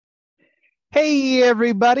Hey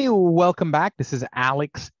everybody, welcome back. This is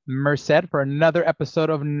Alex Merced for another episode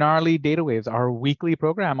of Gnarly Data Waves, our weekly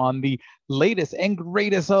program on the latest and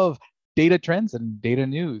greatest of data trends and data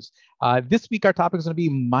news. This week, our topic is going to be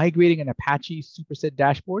migrating an Apache Superset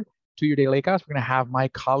dashboard to your data lakehouse. We're going to have my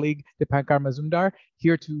colleague Dipankar Mazumdar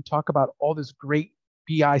here to talk about all this great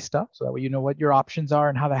BI stuff, so that way you know what your options are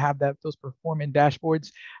and how to have those performant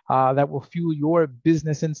dashboards that will fuel your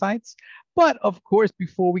business insights. But of course,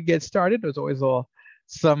 before we get started, there's always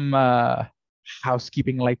some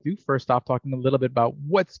housekeeping I like to do. First off, talking a little bit about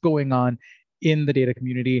what's going on in the data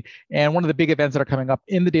community. And one of the big events that are coming up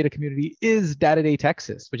in the data community is Data Day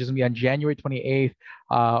Texas, which is going to be on January 28th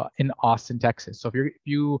in Austin, Texas. So if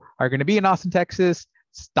you are going to be in Austin, Texas,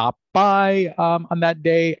 stop by on that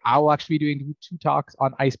day. I will actually be doing two talks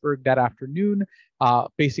on Iceberg that afternoon.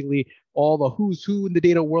 Basically, all the who's who in the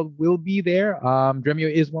data world will be there.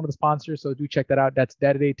 Dremio is one of the sponsors, so do check that out. That's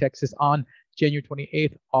Data Day Texas on January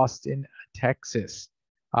 28th, Austin, Texas.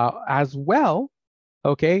 As well,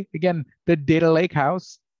 okay, again, the Data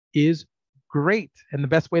Lakehouse is great. And the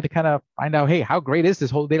best way to kind of find out, hey, how great is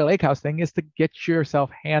this whole Data Lakehouse thing is to get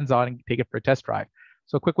yourself hands-on and take it for a test drive.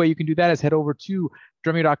 So a quick way you can do that is head over to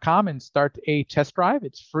dremio.com and start a test drive.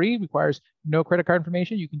 It's free, requires no credit card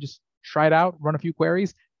information. You can just try it out, run a few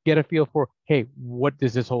queries, get a feel for, hey, what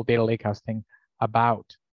is this whole Data Lakehouse thing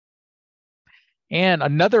about? And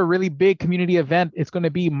another really big community event is going to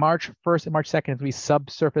be March 1st and March 2nd. It's going to be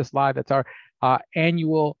Subsurface Live. That's our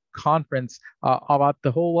annual conference about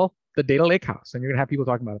the Data Lakehouse. And you're going to have people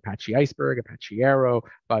talking about Apache Iceberg, Apache Arrow,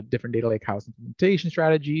 about different Data Lakehouse implementation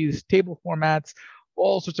strategies, table formats,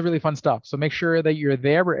 all sorts of really fun stuff. So make sure that you're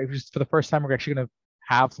there. For the first time, we're actually going to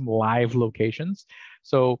have some live locations.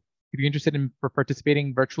 So if you're interested in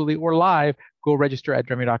participating virtually or live, go register at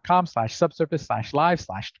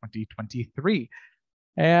dremio.com/subsurface/live/2023.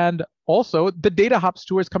 And also, the Data Hops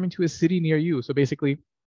tour is coming to a city near you. So basically,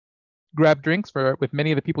 grab drinks with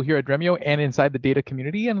many of the people here at Dremio and inside the data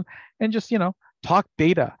community, and just talk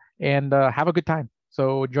data and have a good time.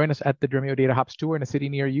 So join us at the Dremio Data Hops tour in a city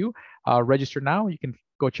near you. Register now. You can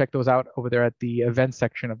go check those out over there at the events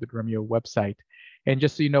section of the Dremio website. And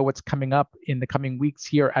just so you know what's coming up in the coming weeks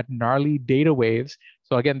here at Gnarly Data Waves.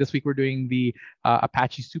 So again, this week we're doing the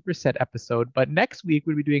Apache Superset episode, but next week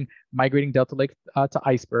we'll be doing migrating Delta Lake to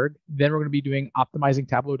Iceberg. Then we're going to be doing optimizing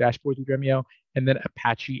Tableau dashboards with Dremio, and then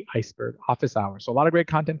Apache Iceberg office hours. So a lot of great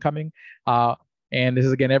content coming. And this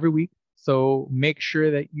is again every week. So make sure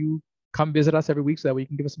that you come visit us every week so that way you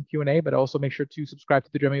can give us some Q&A, but also make sure to subscribe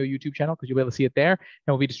to the Dremio YouTube channel because you'll be able to see it there.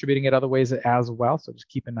 And we'll be distributing it other ways as well. So just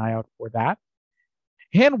keep an eye out for that.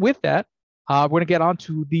 And with that, we're going to get on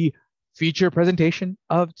to the feature presentation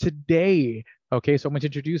of today. Okay, so I'm going to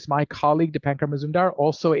introduce my colleague, Dipankar Mazumdar,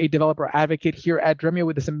 also a developer advocate here at Dremio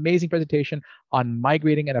with this amazing presentation on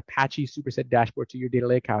migrating an Apache Superset dashboard to your data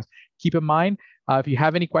lakehouse. Keep in mind, if you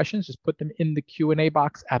have any questions, just put them in the Q&A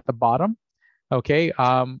box at the bottom. Okay,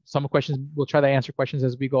 some questions, we'll try to answer questions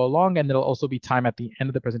as we go along, and there'll also be time at the end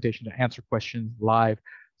of the presentation to answer questions live.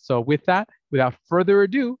 So with that, without further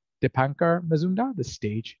ado, Dipankar Mazumdar, the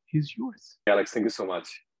stage is yours. Alex, thank you so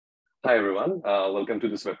much. Hi, everyone. Welcome to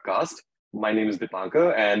this webcast. My name is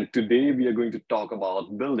Dipankar, and today we are going to talk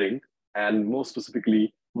about building and more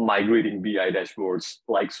specifically migrating BI dashboards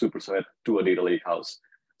like Superset to a data lakehouse.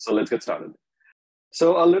 So let's get started.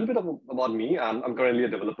 So a little bit about me. I'm currently a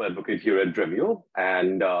developer advocate here at Dremio,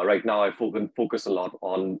 and right now I focus a lot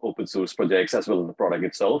on open source projects as well as the product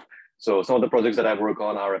itself. So some of the projects that I work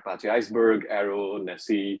on are Apache Iceberg, Arrow,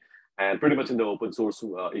 Nessie, and pretty much in the open source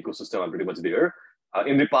ecosystem, I'm pretty much there.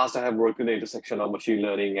 In the past, I have worked in the intersection of machine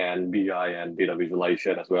learning and BI and data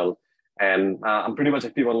visualization as well. And I'm pretty much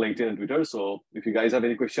active on LinkedIn and Twitter. So if you guys have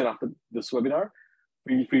any question after this webinar,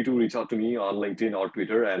 feel free to reach out to me on LinkedIn or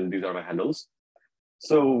Twitter, and these are my handles.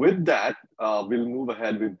 So with that, we'll move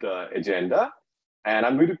ahead with the agenda. And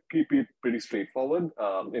I'm going to keep it pretty straightforward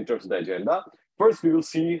in terms of the agenda. First, we will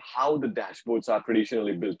see how the dashboards are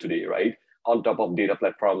traditionally built today, right? On top of data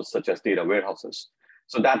platforms such as data warehouses.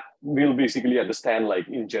 So that we'll basically understand, like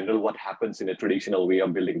in general, what happens in a traditional way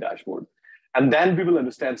of building dashboard. And then we will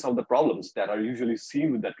understand some of the problems that are usually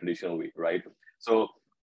seen with that traditional way, right? So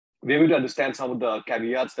we're going to understand some of the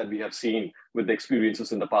caveats that we have seen with the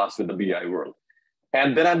experiences in the past with the BI world.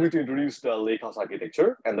 And then I'm going to introduce the Lakehouse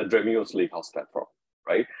architecture and the Dremio's Lakehouse platform,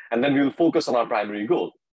 right? And then we will focus on our primary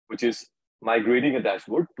goal, which is migrating a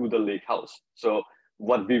dashboard to the Lakehouse. So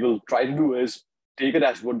what we will try to do is take a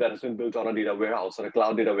dashboard that has been built on a data warehouse or a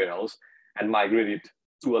cloud data warehouse and migrate it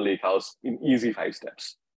to a lakehouse in easy 5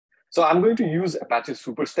 steps. So I'm going to use Apache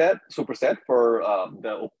Superset for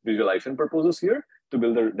the visualization purposes here to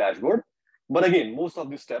build a dashboard. But again, most of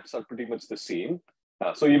these steps are pretty much the same.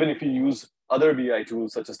 So even if you use other BI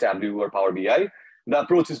tools such as Tableau or Power BI, the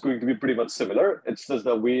approach is going to be pretty much similar. It's just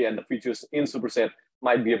the way and the features in Superset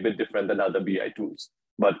might be a bit different than other BI tools.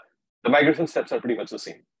 But the migration steps are pretty much the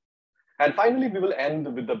same. And finally, we will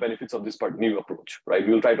end with the benefits of this new approach, right?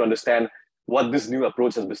 We will try to understand what this new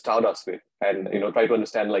approach has bestowed us with, and try to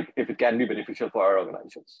understand like if it can be beneficial for our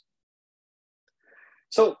organizations.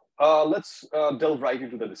 So let's delve right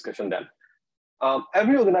into the discussion then.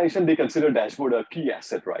 Every organization, they consider dashboard a key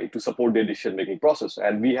asset, right, to support their decision-making process.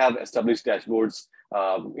 And we have established dashboards,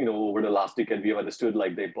 over the last decade. We have understood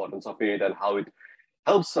like the importance of it and how it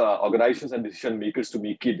helps organizations and decision makers to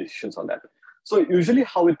make key decisions on that. So usually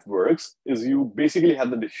how it works is you basically have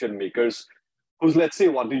the decision makers who's, let's say,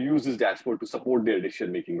 want to use this dashboard to support their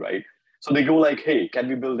decision making, right? So they go like, hey, can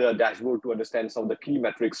we build a dashboard to understand some of the key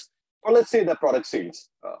metrics, or let's say the product sales,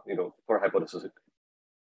 for hypothesis.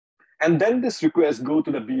 And then this request go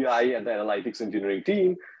to the BI and the analytics engineering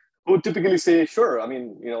team, who typically say, sure, I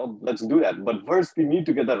mean, let's do that. But first, we need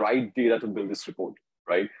to get the right data to build this report,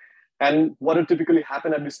 right? And what would typically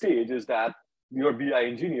happen at this stage is that your BI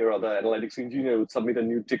engineer or the analytics engineer would submit a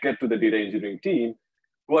new ticket to the data engineering team,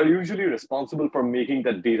 who are usually responsible for making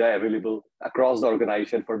that data available across the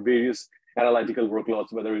organization for various analytical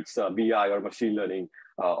workloads, whether it's BI or machine learning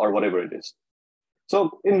or whatever it is.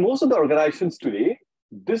 So in most of the organizations today,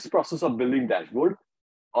 this process of building dashboard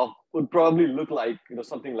would probably look like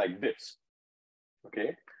something like this.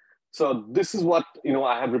 Okay, so this is what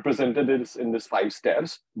I have represented this in these 5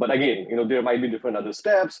 steps. But again, there might be different other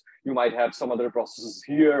steps. You might have some other processes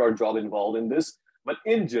here or job involved in this. But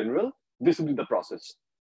in general, this will be the process.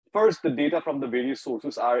 First, the data from the various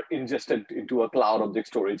sources are ingested into a cloud object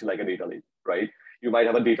storage like a data lake, right? You might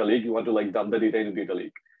have a data lake. You want to like dump the data into data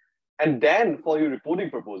lake, and then for your reporting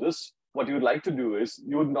purposes, what you would like to do is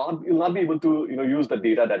you'll not be able to use the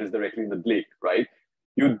data that is directly in the lake, right?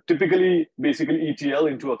 You typically basically ETL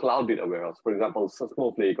into a cloud data warehouse, for example,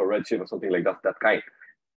 Snowflake or Redshift or something like that kind.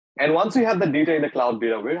 And once you have the data in the cloud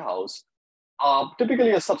data warehouse, typically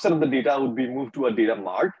a subset of the data would be moved to a data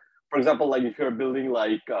mart. For example, like if you're building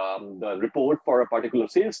like the report for a particular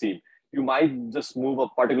sales team, you might just move a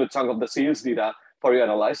particular chunk of the sales data for your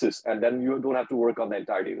analysis, and then you don't have to work on the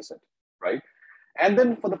entire data set, right? And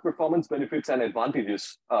then for the performance benefits and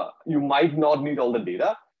advantages, you might not need all the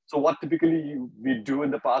data. So what typically we do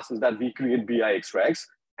in the past is that we create BI extracts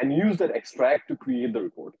and use that extract to create the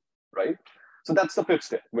report, right? So that's the 5th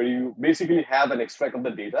step, where you basically have an extract of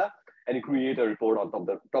the data and you create a report on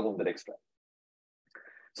top of that extract.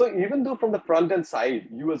 So even though from the front end side,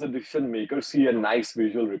 you as a decision maker see a nice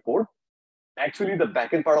visual report, actually the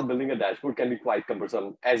backend part of building a dashboard can be quite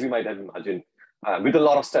cumbersome, as you might have imagined. With a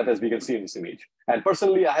lot of steps, as we can see in this image. And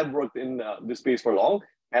personally, I have worked in this space for long,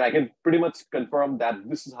 and I can pretty much confirm that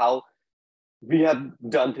this is how we have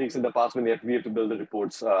done things in the past when we have to build the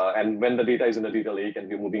reports and when the data is in the data lake and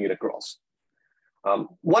we're moving it across.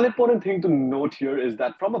 One important thing to note here is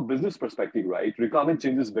that from a business perspective, right, requirement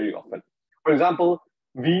changes very often. For example,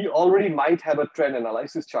 we already might have a trend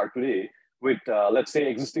analysis chart today with, let's say,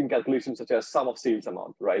 existing calculations such as sum of sales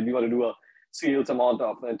amount, right? We want to do a sales amount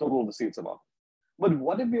and total of the sales amount. But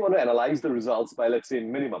what if we want to analyze the results by, let's say,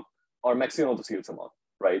 minimum or maximum of the sales amount,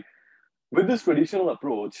 right? With this traditional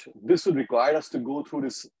approach, this would require us to go through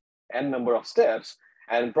this n number of steps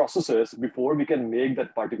and processes before we can make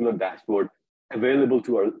that particular dashboard available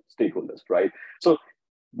to our stakeholders, right? So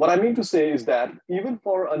what I mean to say is that even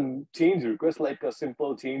for a change request, like a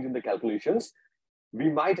simple change in the calculations, we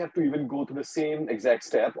might have to even go through the same exact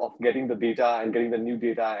step of getting the data and getting the new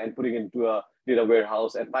data and putting it into a data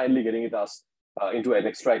warehouse and finally getting it into an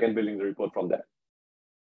extract and building the report from there.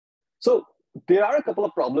 So there are a couple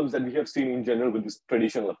of problems that we have seen in general with this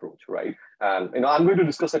traditional approach, right? And I'm going to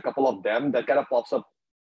discuss a couple of them that kind of pops up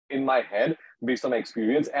in my head based on my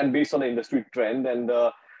experience and based on the industry trend and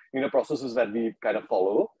the processes that we kind of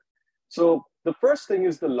follow. So the first thing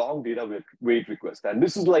is the long data wait request. And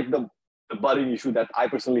this is like the budding issue that I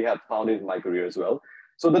personally have found in my career as well.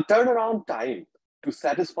 So the turnaround time to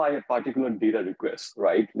satisfy a particular data request,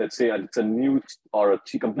 right? Let's say it's a new or a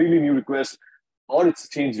completely new request, or it's a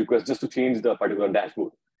change request just to change the particular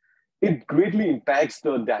dashboard. It greatly impacts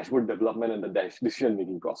the dashboard development and the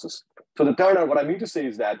decision-making process. So the turnaround, what I mean to say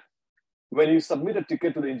is that when you submit a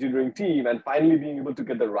ticket to the engineering team and finally being able to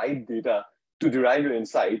get the right data to derive your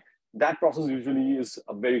insight, that process usually is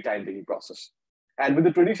a very time-taking process. And with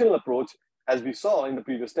the traditional approach, as we saw in the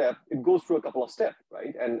previous step, it goes through a couple of steps,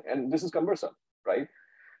 right? And this is cumbersome, right?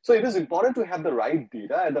 So it is important to have the right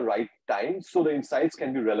data at the right time so the insights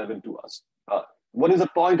can be relevant to us. What is the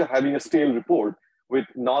point of having a stale report with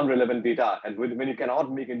non-relevant data and when you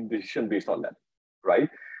cannot make any decision based on that, right?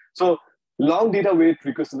 So long data weight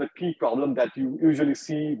request is a key problem that you usually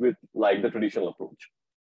see with like the traditional approach.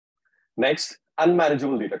 Next,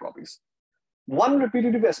 unmanageable data copies. One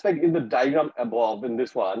repetitive aspect in the diagram above in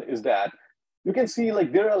this one is that you can see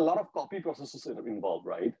like there are a lot of copy processes involved,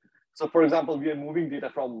 right? So for example, we are moving data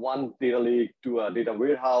from one data lake to a data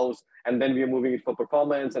warehouse, and then we are moving it for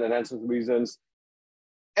performance and enhancement reasons.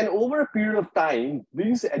 And over a period of time,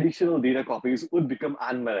 these additional data copies would become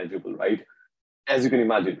unmanageable, right? As you can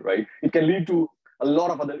imagine, right? It can lead to a lot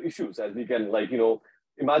of other issues as we can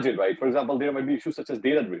imagine, right? For example, there might be issues such as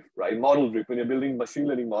data drift, right? Model drift when you're building machine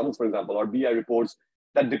learning models, for example, or BI reports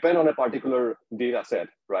that depend on a particular data set,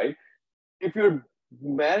 right? If you're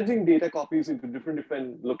managing data copies into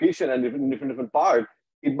different location and different part,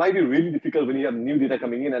 it might be really difficult when you have new data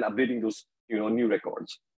coming in and updating those new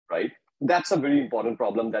records, right? That's a very important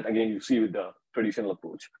problem that again you see with the traditional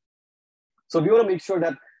approach. So we want to make sure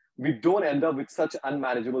that we don't end up with such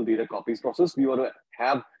unmanageable data copies process. We want to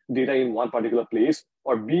have data in one particular place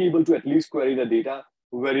or be able to at least query the data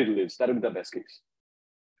where it lives. That would be the best case.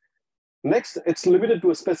 Next, it's limited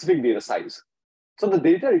to a specific data size. So the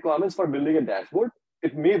data requirements for building a dashboard,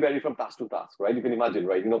 it may vary from task to task, right? You can imagine,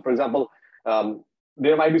 right? For example,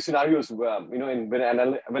 there might be scenarios where, when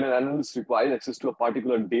an analyst requires access to a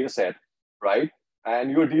particular data set, right?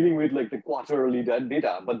 And you're dealing with like the quarterly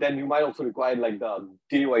data, but then you might also require like the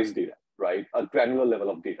day-wise data, right? A granular level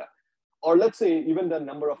of data. Or let's say even the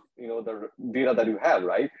number of, the data that you have,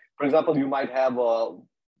 right? For example, you might have a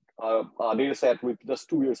data set with just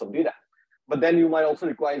 2 years of data, but then you might also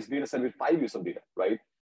require a data set with 5 years of data, right?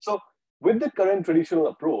 So with the current traditional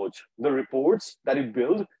approach, the reports that you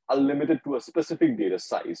build are limited to a specific data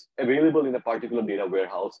size available in a particular data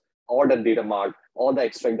warehouse or the data mart or the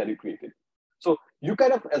extract that you created. So you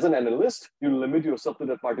kind of, as an analyst, you limit yourself to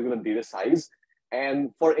that particular data size.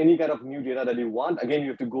 And for any kind of new data that you want, again, you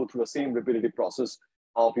have to go through the same repetitive process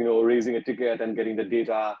of raising a ticket and getting the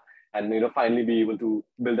data and finally be able to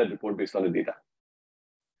build that report based on the data.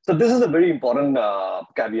 So this is a very important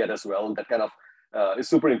caveat as well that kind of is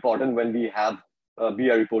super important when we have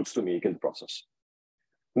BI reports to make in the process.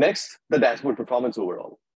 Next, the dashboard performance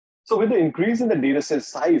overall. So with the increase in the data set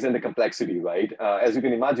size and the complexity, right, as you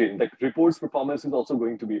can imagine, the report's performance is also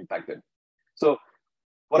going to be impacted. So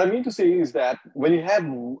what I mean to say is that when you have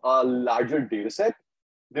a larger data set,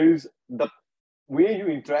 there is the way you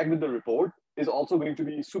interact with the report is also going to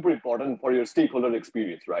be super important for your stakeholder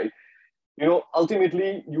experience, right?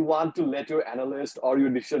 Ultimately, you want to let your analyst or your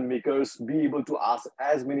decision makers be able to ask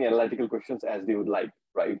as many analytical questions as they would like,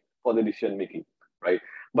 right, for the decision making, right?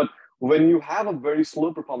 But when you have a very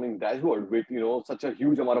slow performing dashboard with such a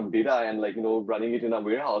huge amount of data and running it in a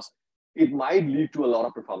warehouse, it might lead to a lot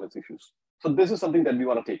of performance issues. So this is something that we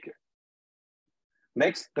want to take care.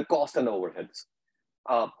 Next, the cost and overheads.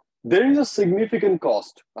 There is a significant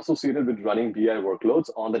cost associated with running BI workloads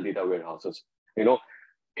on the data warehouses.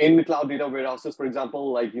 In the cloud data warehouses, for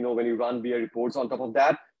example, when you run BI reports on top of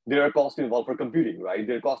that, there are costs involved for computing, right?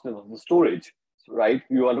 There are costs involved for storage, right?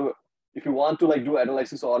 If you want to do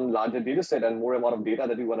analysis on larger data set and more amount of data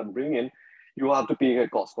that you want to bring in, you have to pay a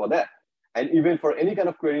cost for that. And even for any kind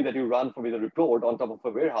of query that you run with a report on top of a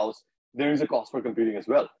warehouse, there is a cost for computing as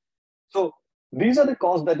well. So these are the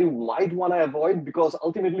costs that you might want to avoid because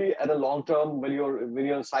ultimately at a long term, when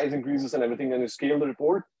your size increases and everything and you scale the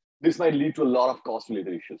report, this might lead to a lot of cost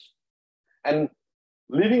related issues. And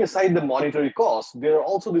leaving aside the monetary costs, there are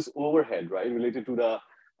also this overhead, right, related to the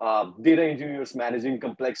data engineers managing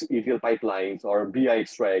complex ETL pipelines or BI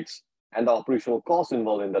extracts and the operational costs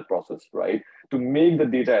involved in that process, right, to make the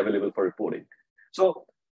data available for reporting. So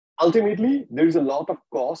ultimately, there is a lot of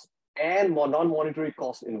cost and non-monetary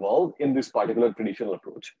costs involved in this particular traditional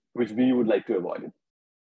approach, which we would like to avoid it.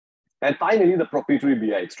 And finally, the proprietary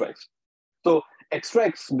BI extracts. So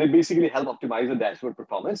extracts, they basically help optimize the dashboard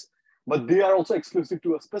performance, but they are also exclusive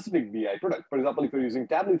to a specific BI product. For example, if you're using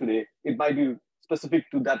Tableau today, it might be specific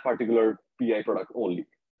to that particular BI product only.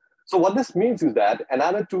 So what this means is that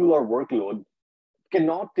another tool or workload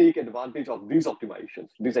cannot take advantage of these optimizations,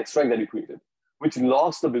 these extracts that you created, which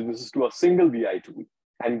locks the businesses to a single BI tool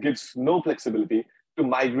and gives no flexibility to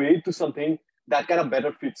migrate to something that kind of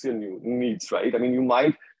better fits your new needs, right? I mean, you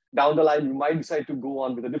might, down the line, you might decide to go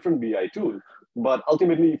on with a different BI tool, but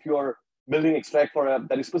ultimately, if you're building extract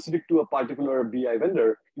that is specific to a particular BI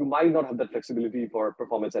vendor, you might not have that flexibility for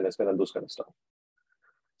performance enhancement and those kind of stuff.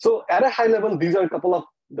 So at a high level, these are a couple of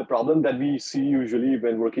the problems that we see usually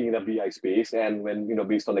when working in a BI space and when,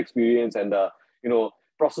 based on experience and,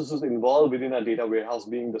 processes involved within a data warehouse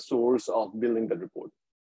being the source of building the report.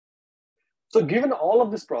 So given all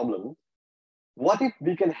of this problem, what if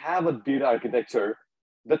we can have a data architecture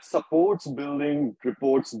that supports building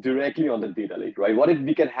reports directly on the data lake, right? What if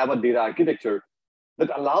we can have a data architecture that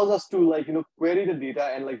allows us to query the data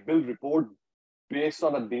and build report based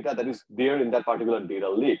on the data that is there in that particular data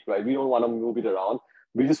lake, right? We don't want to move it around.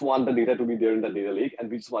 We just want the data to be there in the data lake,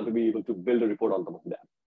 and we just want to be able to build a report on top of that,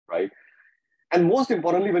 right? And most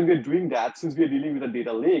importantly, when we're doing that, since we're dealing with a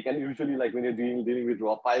data lake, and usually when you're dealing with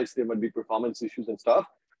raw files, there might be performance issues and stuff,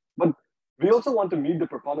 but we also want to meet the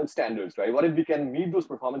performance standards, right? What if we can meet those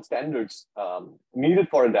performance standards needed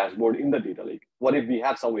for a dashboard in the data lake? What if we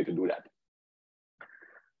have some way to do that?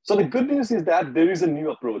 So the good news is that there is a new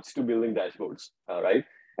approach to building dashboards, right?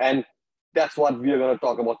 And that's what we are going to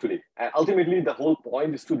talk about today. And ultimately, the whole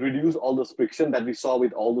point is to reduce all those friction that we saw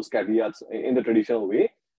with all those caveats in the traditional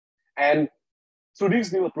way. And through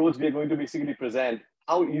this new approach, we are going to basically present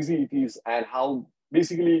how easy it is and how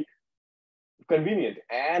basically convenient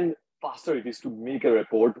and faster it is to make a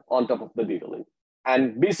report on top of the data lake.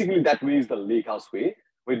 And basically that way is the Lakehouse way,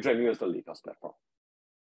 with Dremio as the Lakehouse platform.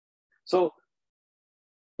 So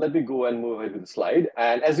let me go and move ahead with the slide.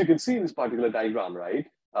 And as you can see in this particular diagram, right,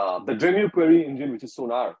 the Dremio query engine, which is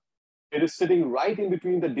Sonar, it is sitting right in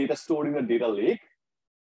between the data stored in the data lake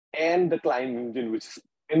and the client engine, which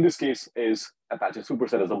in this case is Apache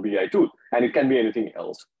Superset as a BI tool, and it can be anything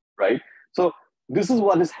else, right? So this is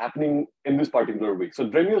what is happening in this particular way. So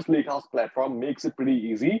Dremio's Lakehouse platform makes it pretty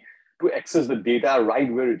easy to access the data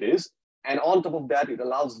right where it is. And on top of that, it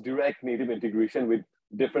allows direct native integration with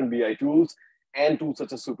different BI tools and tools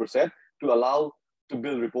such as Superset to allow to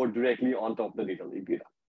build report directly on top of the data lake data.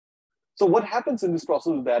 So what happens in this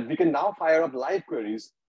process is that we can now fire up live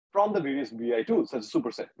queries from the various BI tools such as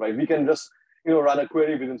Superset, right? We can just run a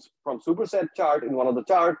query from Superset chart in one of the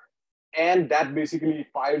chart, and that basically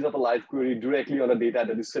fires up a live query directly on the data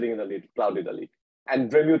that is sitting in the cloud data lake.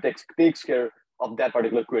 And Dremio takes care of that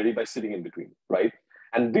particular query by sitting in between, right?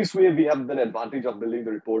 And this way we have the advantage of building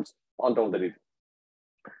the reports on top of the data.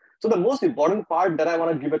 So the most important part that I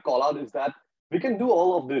want to give a call out is that we can do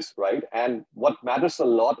all of this, right? And what matters a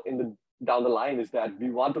lot down the line is that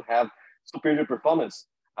we want to have superior performance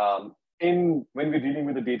when we're dealing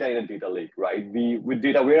with the data in a data lake, right? With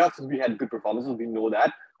data warehouses, we had good performances, we know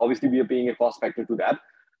that. Obviously, we are paying a cost factor to that.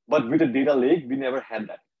 But with the data lake, we never had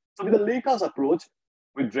that. So with the Lakehouse approach,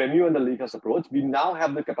 with Dremio and the Lakehouse approach, we now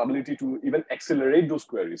have the capability to even accelerate those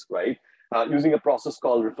queries, right? Using a process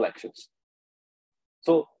called reflections.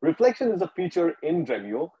 So reflection is a feature in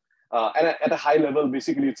Dremio. And at a high level,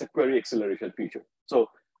 basically, it's a query acceleration feature. So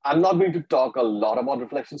I'm not going to talk a lot about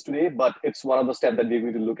reflections today, but it's one of the steps that we're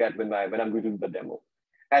going to look at when I'm going to do the demo.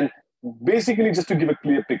 And basically, just to give a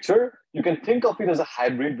clear picture, you can think of it as a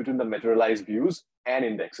hybrid between the materialized views and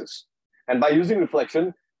indexes. And by using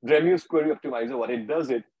reflection, Dremio's query optimizer, what it does,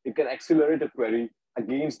 it can accelerate a query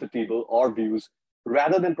against the table or views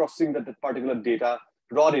rather than processing that particular data,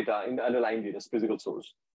 raw data in the underlying data's physical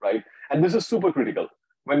source, right? And this is super critical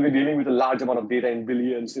when we're dealing with a large amount of data in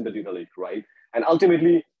billions in the data lake, right? And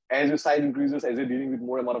ultimately, as your size increases, as you're dealing with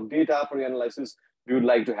more amount of data for your analysis, we would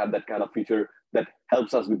like to have that kind of feature that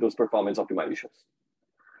helps us with those performance optimizations.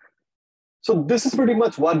 So this is pretty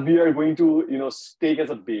much what we are going to take as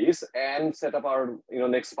a base and set up our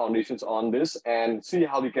next foundations on this and see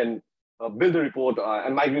how we can build a report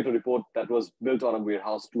and migrate a report that was built on a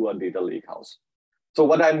warehouse to a data lakehouse. So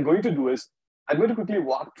what I'm going to do is I'm going to quickly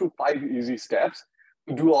walk through 5 easy steps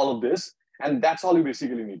to do all of this. And that's all you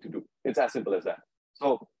basically need to do. It's as simple as that.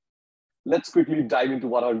 So let's quickly dive into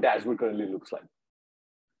what our dashboard currently looks like.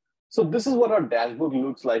 So this is what our dashboard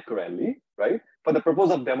looks like currently, right? For the purpose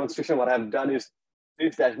of demonstration, what I've done is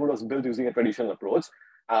this dashboard was built using a traditional approach.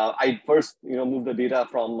 I first moved the data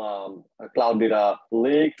from a cloud data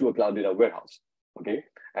lake to a cloud data warehouse, okay?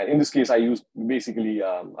 And in this case, I used basically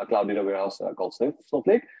a cloud data warehouse called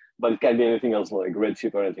Snowflake, but it can be anything else like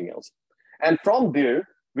Redshift or anything else. And from there,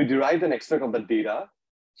 we derived an extract of the data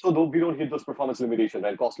so though we don't hit those performance limitations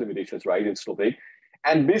and cost limitations, right, in Snowflake,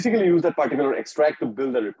 and basically use that particular extract to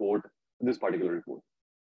build a report, this particular report,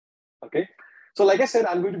 okay? So like I said,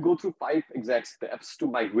 I'm going to go through 5 exact steps to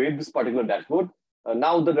migrate this particular dashboard.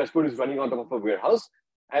 Now the dashboard is running on top of a warehouse,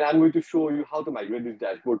 and I'm going to show you how to migrate this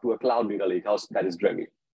dashboard to a cloud data lakehouse that is Dremio.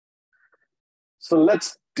 So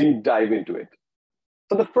let's deep dive into it.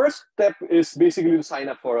 So the first step is basically to sign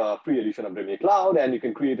up for a free edition of Dremio Cloud, and you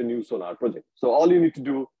can create a new Sonar project. So all you need to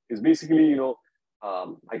do is basically,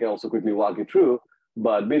 I can also quickly walk you through,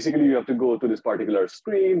 but basically you have to go to this particular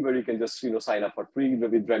screen where you can just, sign up for free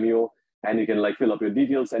with Dremio, and you can fill up your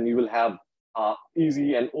details, and you will have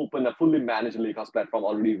easy and open, a fully managed Lakehouse platform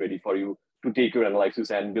already ready for you to take your analysis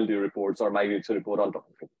and build your reports or migrate your report on top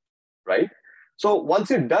of it, right? So once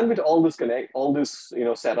you're done with all this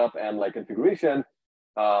setup and like configuration,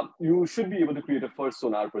 you should be able to create a first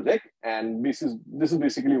Sonar project. And this is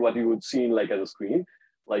basically what you would see in like as a screen.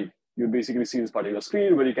 Like you basically see this particular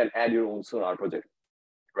screen where you can add your own Sonar project,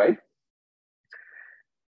 right?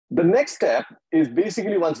 The next step is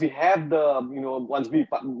basically once we have the, once we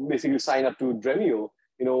basically sign up to Dremio,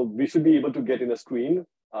 we should be able to get in a screen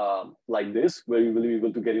like this, where you will be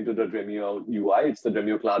able to get into the Dremio UI. It's the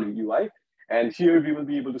Dremio Cloud UI. And here we will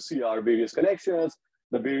be able to see our various connections,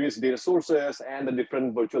 the various data sources, and the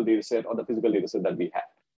different virtual data set or the physical data set that we have,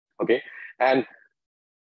 okay? And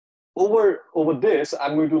over this,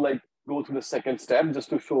 I'm going to like go to the second step just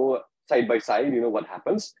to show side by side, what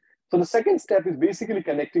happens. So the second step is basically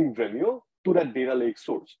connecting Dremio to that data lake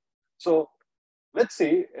source. So let's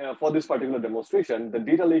say for this particular demonstration, the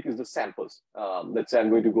data lake is the samples. Let's say I'm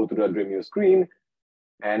going to go to the Dremio screen.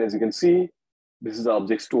 And as you can see, this is the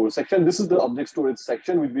object store section. This is the object storage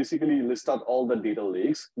section, which basically lists out all the data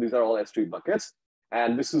lakes. These are all S3 buckets.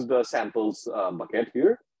 And this is the samples bucket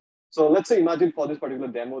here. So let's say, imagine for this particular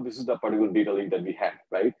demo, this is the particular data lake that we have,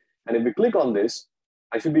 right? And if we click on this,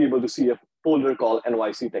 I should be able to see a folder called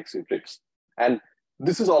NYC taxi trips. And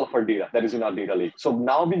this is all of our data that is in our data lake. So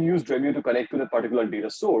now we use Dremio to connect to that particular data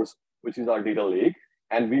source, which is our data lake.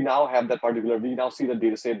 And we now have that particular, we now see the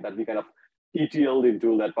data set that we kind of ETL'd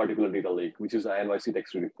into that particular data lake, which is the NYC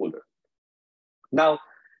taxi trip folder. Now,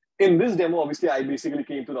 in this demo, obviously, I basically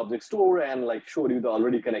came to the object store and like showed you the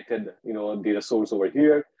already connected, data source over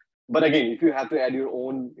here. But again, if you have to add your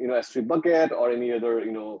own, S3 bucket or any other,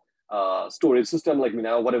 storage system like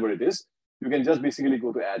now, whatever it is, you can just basically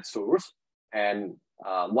go to add source. And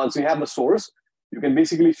once you have the source, you can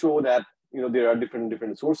basically show that, there are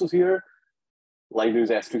different sources here. Like there's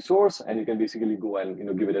S3 source, and you can basically go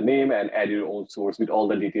and give it a name and add your own source with all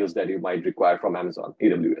the details that you might require from Amazon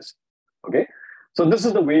AWS. Okay, so this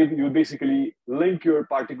is the way you basically link your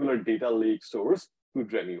particular data lake source to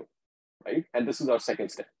Dremio, right? And this is our second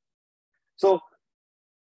step. So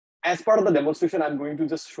as part of the demonstration, I'm going to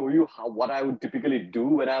just show you what I would typically do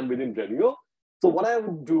when I'm within Dremio. So what I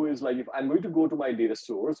would do is like if I'm going to go to my data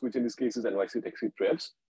source, which in this case is NYC taxi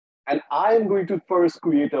trips, and I'm going to first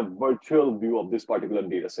create a virtual view of this particular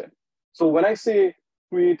data set. So when I say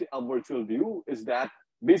create a virtual view, is that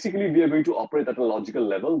basically we are going to operate at a logical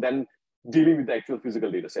level, then dealing with the actual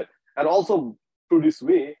physical data set. And also through this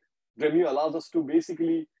way, Dremio allows us to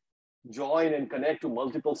basically join and connect to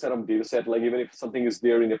multiple set of data set, like even if something is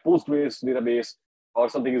there in a Postgres database or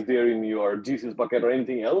something is there in your GCS bucket or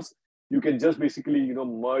anything else, you can just basically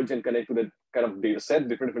merge and connect to that kind of data set,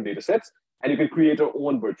 different data sets, and you can create your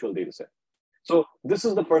own virtual data set. So this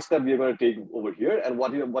is the first step we are going to take over here. And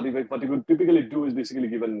what you would typically do is basically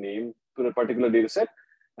give a name to the particular data set.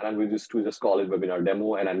 And I'm going to just call it webinar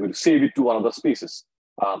demo, and I'm going to save it to one of the spaces.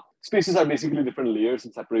 Spaces are basically different layers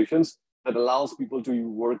and separations that allows people to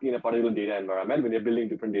work in a particular data environment when you're building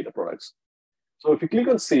different data products. So if you click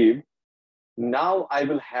on save, now I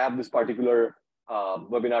will have this particular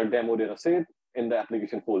webinar demo data set in the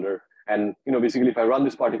application folder. And basically, if I run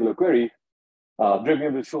this particular query,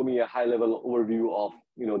 Dremio will show me a high-level overview of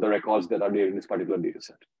the records that are there in this particular data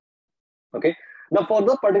set. Okay. Now for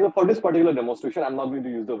this particular demonstration, I'm not going to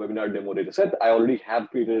use the webinar demo data set. I already have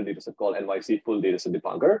created a data set called NYC full data set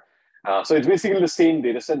Dipankar. So it's basically the same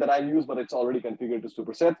data set that I use, but it's already configured to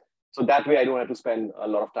Superset. So that way I don't have to spend a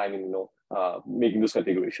lot of time in making those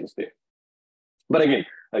configurations there. But again,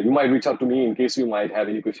 you might reach out to me in case you might have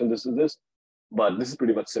any questions. But this is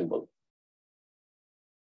pretty much simple.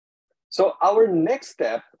 So our next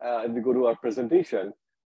step, if we go to our presentation,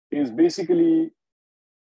 is basically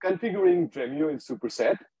configuring Dremio in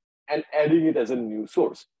Superset and adding it as a new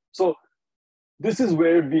source. So this is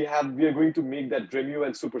where we are going to make that Dremio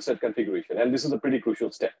and Superset configuration. And this is a pretty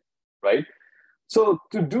crucial step, right? So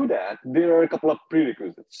to do that, there are a couple of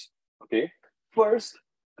prerequisites, okay? First,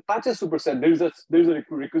 Apache Superset, there's a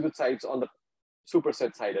requisite sites on the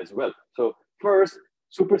Superset side as well. So first,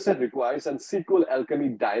 Superset requires a SQL Alchemy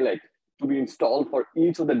dialect to be installed for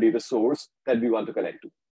each of the data source that we want to connect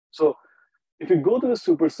to. So if you go to the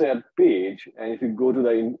Superset page, and if you go to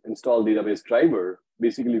the install database driver,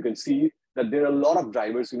 basically you can see that there are a lot of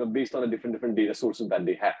drivers, based on the different data sources that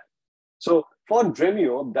they have. So for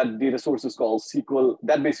Dremio, that data source is called SQL,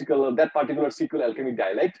 that particular SQL Alchemy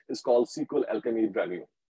dialect is called SQL Alchemy Dremio,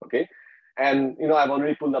 okay? And, I've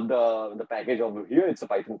already pulled up the package over here. It's a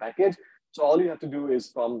Python package. So all you have to do is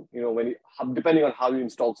from, depending on how you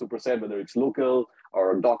install Superset, whether it's local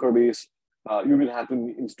or Docker based, you will have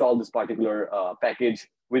to install this particular package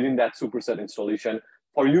within that Superset installation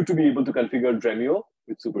for you to be able to configure Dremio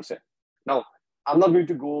with Superset. Now, I'm not going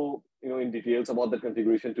to go in details about the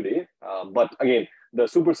configuration today, but again, the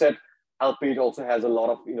Superset help page also has a lot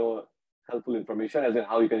of helpful information, as in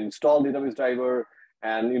how you can install database driver,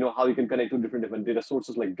 and how you can connect to different data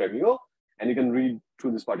sources like Dremio, and you can read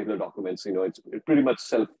through this particular documents. It's pretty much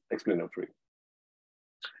self-explanatory.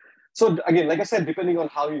 So again, like I said, depending on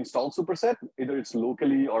how you install Superset, either it's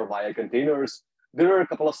locally or via containers, there are a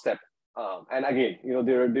couple of steps. And again,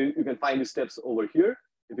 you can find the steps over here.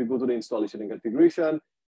 If you go to the installation and configuration,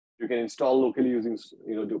 you can install locally using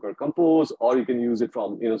Docker Compose, or you can use it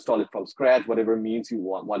from install it from scratch. Whatever means you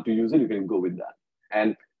want to use it, you can go with that.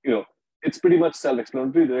 And it's pretty much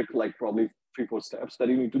self-explanatory. There are like probably 3-4 steps that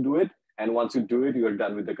you need to do it. And once you do it, you are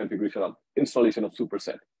done with the configuration of installation of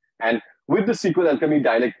Superset. And with the SQL Alchemy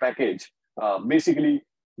dialect package, basically,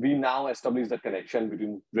 we now establish the connection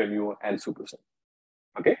between Dremio and Superset.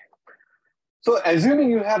 Okay. So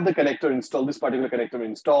assuming you have the connector installed, this particular connector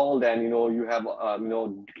installed, and you have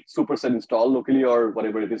Superset installed locally or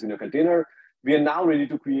whatever it is in your container, we are now ready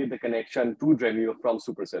to create the connection to Dremio from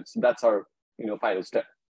Superset. So that's our final step,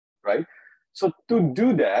 right? So to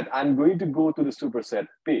do that, I'm going to go to the Superset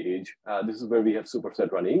page. This is where we have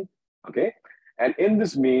Superset running, okay? And in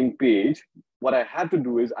this main page, what I have to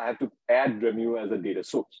do is I have to add Dremio as a data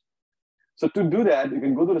source. So to do that, you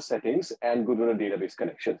can go to the settings and go to the database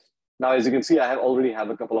connections. Now, as you can see, I already have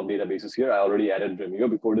a couple of databases here. I already added Dremio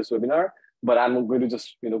before this webinar, but I'm going to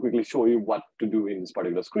just quickly show you what to do in this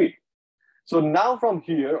particular screen. So now from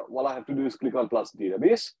here, all I have to do is click on plus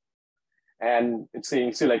database, and it's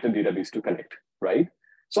saying select a database to connect, right?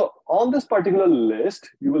 So on this particular list,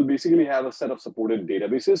 you will basically have a set of supported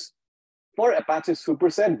databases. For Apache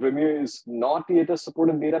Superset, Dremio is not yet a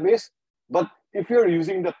supported database, but if you're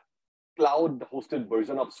using the cloud-hosted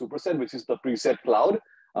version of Superset, which is the preset cloud,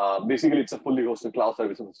 basically it's a fully hosted cloud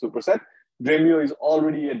service of Superset, Dremio is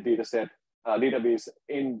already a database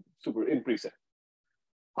in preset.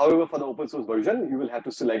 However, for the open source version, you will have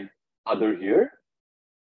to select other here,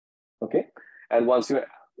 okay? And once you're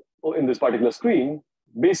in this particular screen,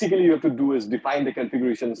 basically you have to do is define the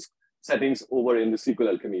configuration settings over in the SQL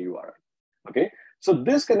Alchemy URL. Okay, so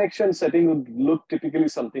this connection setting would look typically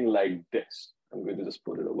something like this. I'm going to just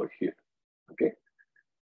put it over here. Okay,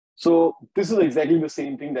 so this is exactly the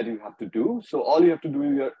same thing that you have to do. So all you have to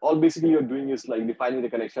do, you're doing is like defining the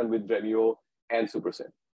connection with Dremio and Superset.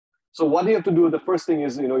 So what you have to do, the first thing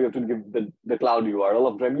is, you have to give the cloud URL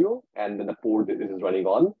of Dremio and then the port that it is running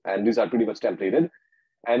on. And these are pretty much templated.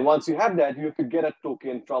 And once you have that, you have to get a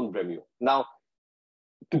token from Dremio. Now,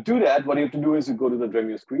 to do that, what you have to do is you go to the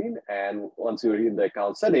Dremio screen, and once you're in the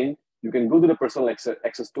account setting, you can go to the personal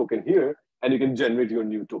access token here, and you can generate your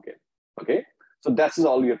new token, okay? So that's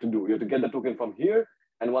all you have to do. You have to get the token from here,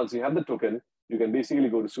 and once you have the token, you can basically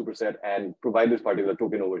go to Superset and provide this particular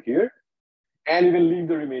token over here, and you can leave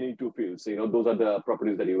the remaining 2 fields. Those are the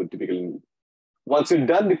properties that you would typically need. Once you're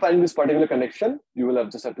done defining this particular connection, you will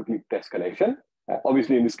just have to click test connection.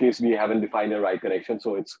 Obviously, in this case, we haven't defined a right connection,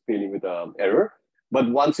 so it's failing with an error. But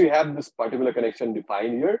once you have this particular connection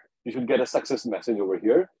defined here, you should get a success message over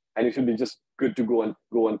here, and you should be just good to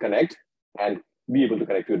go and connect and be able to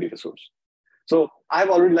connect to your data source. So I've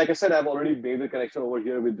already, like I said, I've already made the connection over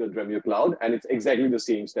here with the Dremio cloud, and it's exactly the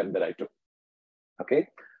same step that I took. Okay.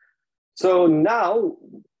 So now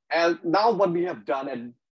what we have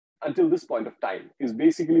done until this point of time is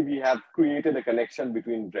basically we have created a connection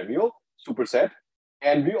between Dremio, Superset,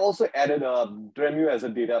 and we also added a Dremio as a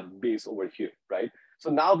database over here, right? So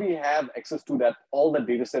now we have access to all the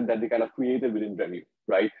data set that they kind of created within Dremio,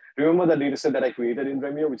 right? Remember the data set that I created in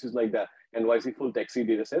Dremio, which is like the NYC full taxi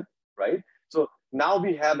data set, right? So now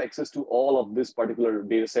we have access to all of this particular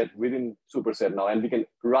data set within Superset now, and we can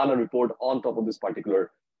run a report on top of this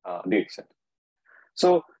particular data set.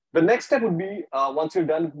 So the next step would be, once you're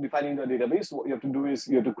done defining the database, what you have to do is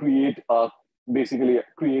you have to basically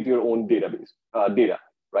create your own database, data,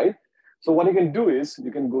 right? So what you can do is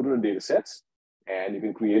you can go to the data sets and you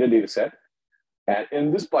can create a data set. And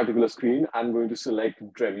in this particular screen, I'm going to select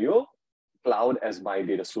Dremio cloud as my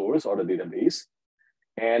data source or the database.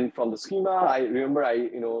 And from the schema, I remember I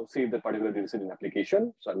saved that particular data set in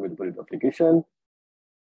application. So I'm going to put it in application.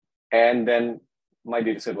 And then my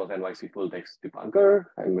data set was NYC full text Dipankar.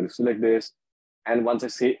 I'm going to select this. And once I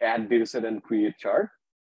say add data set and create chart,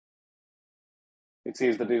 it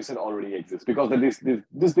says the data set already exists because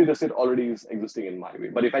this data set already is existing in my way.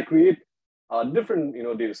 But if I create a different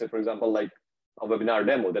data set, for example, like a webinar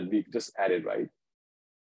demo that we just added, right?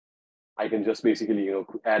 I can just basically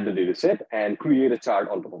add the data set and create a chart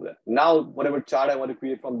on top of that. Now, whatever chart I want to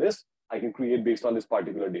create from this, I can create based on this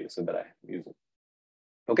particular data set that I'm using.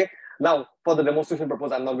 Okay. Now, for the demonstration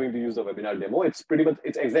purpose, I'm not going to use the webinar demo. It's pretty much,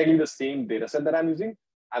 it's exactly the same data set that I'm using.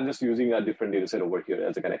 I'm just using a different data set over here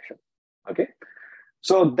as a connection. Okay.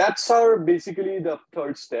 So that's our basically the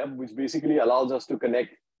third step, which basically allows us to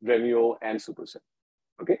connect Dremio and Superset.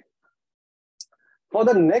 Okay. For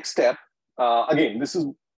the next step, again, this is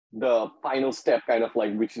the final step, kind of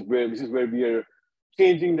like which is where we are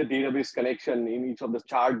changing the database connection in each of the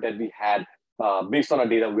chart that we had based on a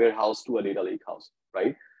data warehouse to a data lakehouse,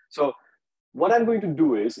 right? So what I'm going to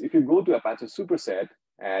do is, if you go to Apache Superset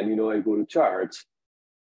and I go to charts,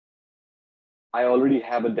 I already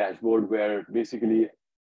have a dashboard where basically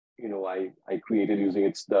I created using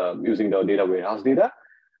the data warehouse data.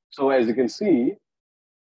 So as you can see,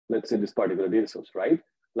 let's say this particular data source, right?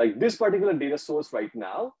 Like this particular data source right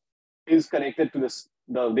now is connected to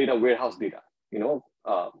the data warehouse data.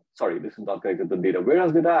 Sorry, this is not connected to the data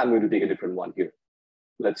warehouse data. I'm going to take a different one here.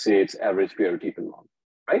 Let's say it's average pair tip and long,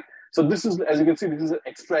 right? So this is, as you can see, this is an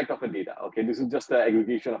extract of a data. Okay, this is just the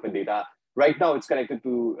aggregation of a data. Right now, it's connected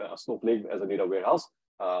to Snowflake as a data warehouse.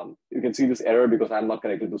 You can see this error because I'm not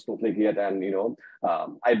connected to Snowflake yet, and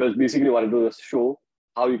I basically wanted to just show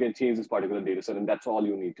how you can change this particular data set, and that's all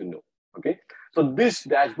you need to know. Okay, so this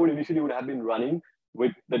dashboard initially would have been running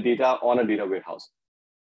with the data on a data warehouse.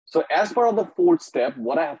 So as part of the fourth step,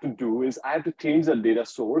 what I have to do is I have to change the data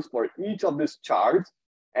source for each of these charts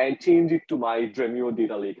and change it to my Dremio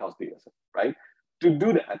data lakehouse dataset, right? To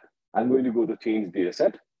do that, I'm going to go to change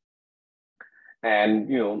dataset.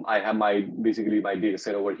 And I have basically my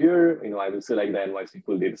dataset over here. I will select the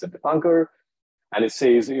NYSQL dataset Dipankar. And it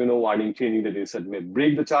says, warning, changing the dataset may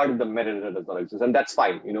break the chart if the metadata does not exist. And that's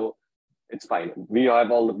fine, it's fine. We have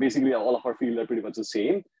basically all of our fields are pretty much the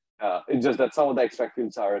same. It's just that some of the extract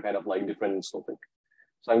fields are kind of like different in Snowflake.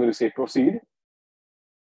 So I'm going to say proceed.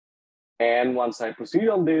 And once I proceed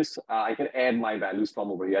on this, I can add my values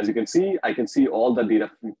from over here. As you can see, I can see all the data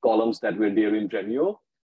columns that were there in Dremio.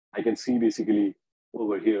 I can see basically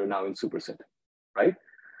over here now in Superset, right?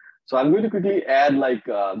 So I'm going to quickly add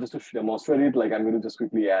just to demonstrate it, I'm going to just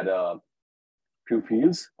quickly add a few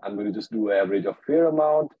fields. I'm going to just do average of fair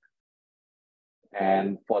amount.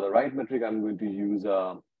 And for the right metric, I'm going to use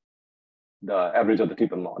the average of the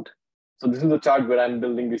tip amount. So this is the chart where I'm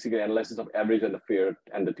building basically analysis of average and the fair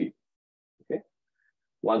and the tip. Okay.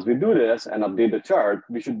 Once we do this and update the chart,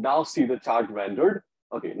 we should now see the chart rendered.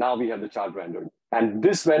 Okay, now we have the chart rendered. And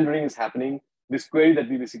this rendering is happening, this query that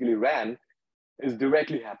we basically ran is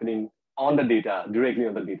directly happening on the data, directly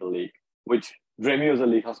on the data lake, which Dremio as a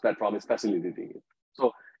lakehouse platform is facilitating it.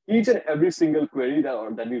 So each and every single query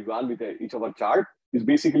that we run with each of our chart is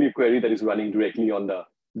basically a query that is running directly on the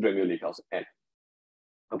Dremio lakehouse end.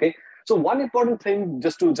 Okay, so one important thing,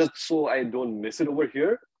 just so I don't miss it over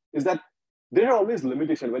here, is that there are always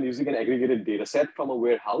limitations when using an aggregated data set from a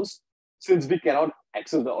warehouse, since we cannot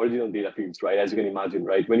access the original data fields, right? As you can imagine,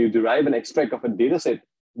 right? When you derive an extract of a data set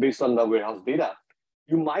based on the warehouse data,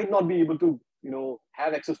 you might not be able to,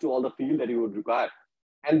 have access to all the fields that you would require.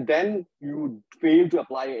 And then you would fail to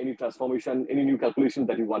apply any transformation, any new calculations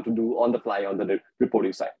that you want to do on the fly on the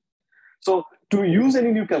reporting side. So to use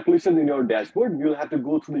any new calculations in your dashboard, you'll have to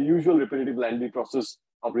go through the usual repetitive lengthy process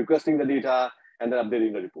of requesting the data and then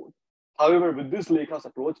updating the report. However, with this lakehouse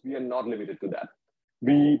approach, we are not limited to that.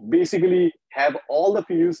 We basically have all the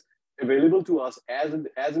fields available to us as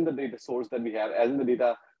in the data source that we have, as in the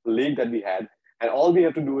data lake that we had, and all we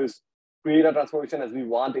have to do is create a transformation as we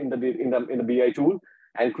want in the BI tool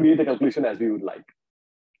and create the calculation as we would like.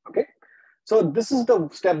 Okay, so this is the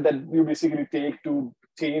step that you basically take to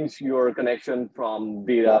change your connection from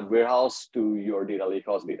data warehouse to your data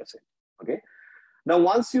lakehouse data set. Okay, now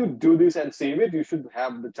once you do this and save it, you should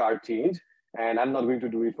have the chart change. And I'm not going to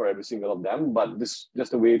do it for every single of them, but this is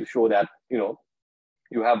just a way to show that you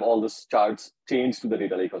have all these charts changed to the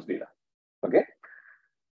data lakehouse data. Okay.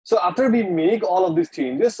 So after we make all of these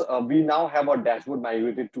changes, we now have our dashboard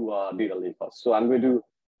migrated to a data lakehouse. So I'm going to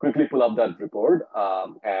quickly pull up that report,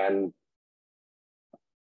 and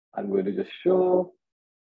I'm going to just show.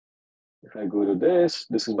 If I go to this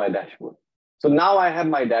is my dashboard. So now I have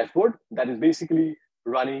my dashboard that is basically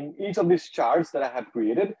running each of these charts that I have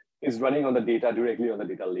created is running on the data directly on the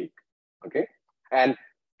data lake. Okay, and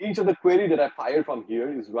each of the query that I fired from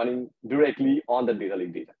here is running directly on the data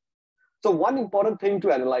lake data. So one important thing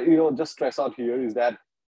to analyze, just stress out here is that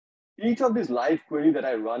each of these live query that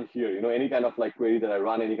I run here, any kind of query that I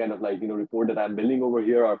run, any kind of report that I'm building over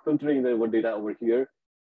here or filtering the data over here,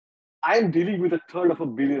 I'm dealing with 1/3 of a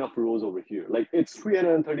billion of rows over here. It's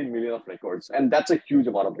 330 million of records, and that's a huge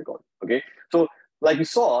amount of record. Okay, so like you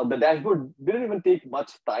saw, the dashboard didn't even take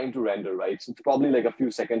much time to render, right? So it's probably a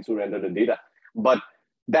few seconds to render the data. But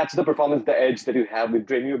that's the performance, the edge that you have with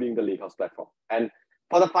Dremio being the Lakehouse platform. And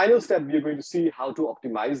for the final step, we're going to see how to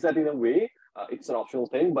optimize that in a way. It's an optional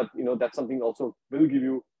thing, but that's something also will give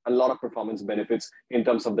you a lot of performance benefits in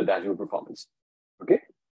terms of the dashboard performance. Okay.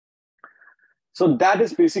 So that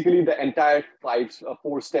is basically the entire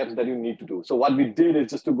four steps that you need to do. So what we did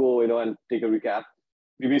is just to go, and take a recap.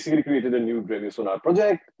 We basically created a new Dremio Sonar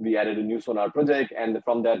project. We added a new Sonar project, and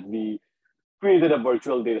from that we created a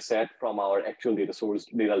virtual data set from our actual data source,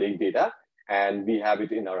 data lake data, and we have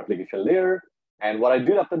it in our application layer. And what I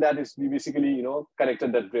did after that is we basically,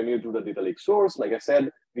 connected that Dremio to the data lake source. Like I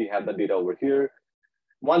said, we have the data over here.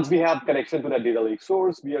 Once we have connection to that data lake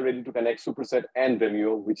source, we are ready to connect Superset and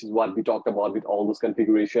Dremio, which is what we talked about with all those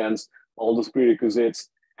configurations, all those prerequisites,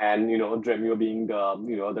 and Dremio being the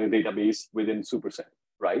database within Superset,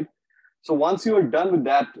 right? So once you are done with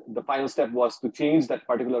that, the final step was to change that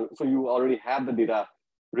particular. So you already have the data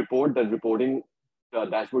report, that reporting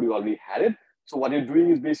dashboard, you already had it. So what you're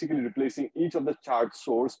doing is basically replacing each of the chart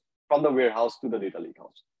source from the warehouse to the data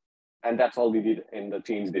lakehouse. And that's all we did in the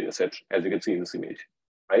change data set, as you can see in this image,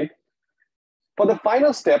 right? For the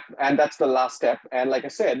final step, and that's the last step, and like I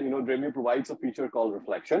said, Dremio provides a feature called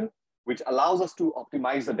reflection, which allows us to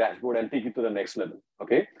optimize the dashboard and take it to the next level,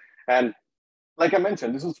 okay? And like I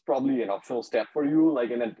mentioned, this is probably an optional step for you,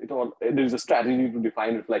 there's a strategy to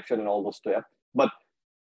define reflection and all those steps, but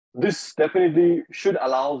this definitely should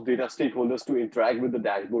allow data stakeholders to interact with the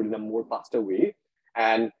dashboard in a more faster way.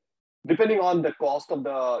 And depending on the cost of the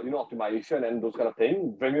optimization and those kind of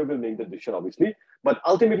things, Dremio will make the decision, obviously. But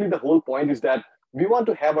ultimately, the whole point is that we want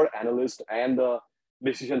to have our analysts and the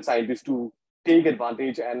decision scientists to take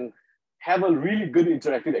advantage and have a really good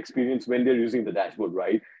interactive experience when they're using the dashboard,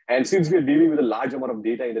 right? And since we're dealing with a large amount of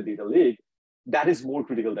data in the data lake, that is more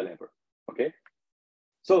critical than ever, okay?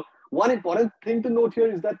 So one important thing to note here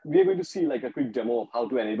is that we're going to see like a quick demo of how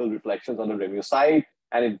to enable reflections on the Dremio side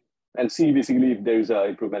and see basically if there's an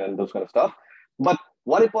improvement and those kind of stuff. But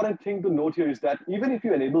one important thing to note here is that even if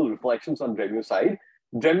you enable reflections on Dremio side,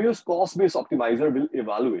 Dremio's cost-based optimizer will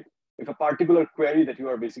evaluate if a particular query that you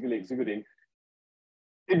are basically executing,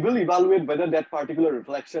 it will evaluate whether that particular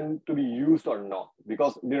reflection to be used or not.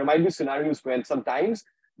 Because there might be scenarios when sometimes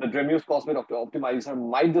the Dremio's cost-based optimizer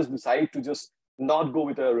might just decide to just not go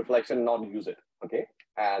with a reflection, not use it, okay?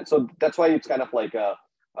 And so that's why it's kind of like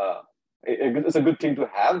it's a good thing to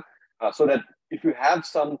have so that if you have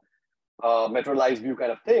some materialized view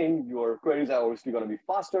kind of thing, your queries are obviously going to be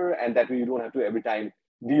faster, and that way you don't have to every time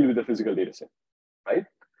deal with the physical data set, right?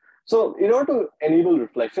 So in order to enable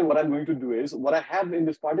reflection, what I'm going to do is, what I have in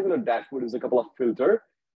this particular dashboard is a couple of filters.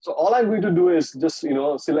 So all I'm going to do is just,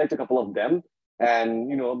 select a couple of them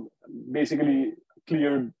and, basically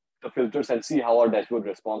clear the filters and see how our dashboard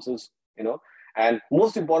responses, And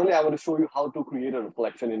most importantly, I want to show you how to create a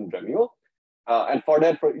reflection in Dremio. And for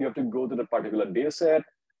that, you have to go to the particular data set.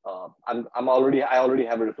 I already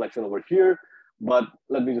have a reflection over here, but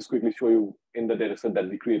let me just quickly show you in the data set that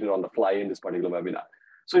we created on the fly in this particular webinar.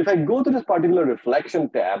 So if I go to this particular reflection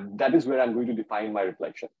tab, that is where I'm going to define my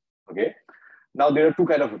reflection, okay? Now there are two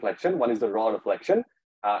kinds of reflection. One is the raw reflection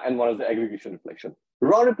and one is the aggregation reflection.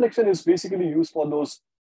 Raw reflection is basically used for those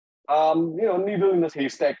needle in a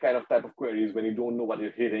haystack kind of type of queries when you don't know what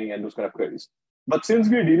you're hitting and those kind of queries. But since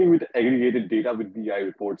we're dealing with aggregated data with BI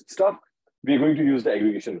reports and stuff, we're going to use the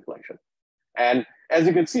aggregation reflection. And as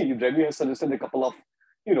you can see, Dremio has suggested a couple of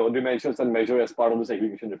dimensions and measure as part of this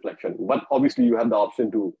aggregation reflection. But obviously you have the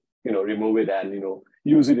option to remove it and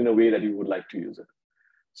use it in a way that you would like to use it.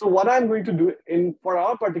 So what I'm going to do for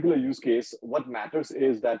our particular use case, what matters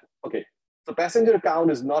is that, okay, the passenger count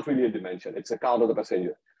is not really a dimension, it's a count of the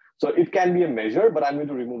passenger. So it can be a measure, but I'm going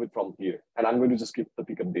to remove it from here. And I'm going to just keep the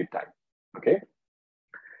pickup date time, okay?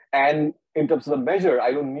 And in terms of the measure,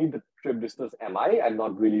 I don't need the trip distance MI. I'm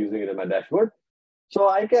not really using it in my dashboard. So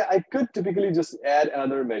I could typically just add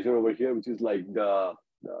another measure over here, which is like the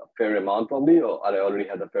fare amount probably, or I already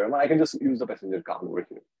have the fare amount. I can just use the passenger count over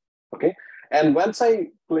here, okay? And once I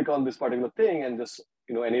click on this particular thing and just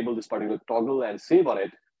enable this particular toggle and save on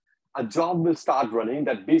it, a job will start running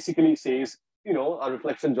that basically says, a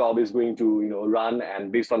reflection job is going to run,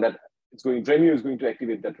 and based on that, Dremio is going to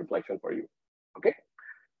activate that reflection for you, okay?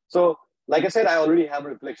 So like I said, I already have a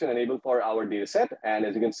reflection enabled for our data set. And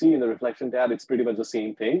as you can see in the reflection tab, it's pretty much the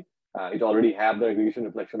same thing. It already have the aggregation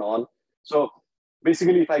reflection on. So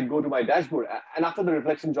basically, if I go to my dashboard, and after the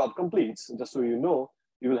reflection job completes, just so you know,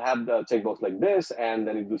 you will have the checkbox like this, and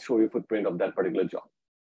then it will show you footprint of that particular job.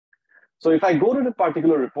 So if I go to the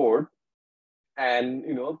particular report, and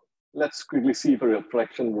let's quickly see if a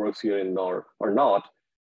reflection works here or not.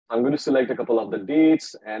 I'm going to select a couple of the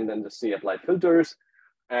dates and then just say apply filters.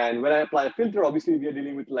 And when I apply a filter, obviously we are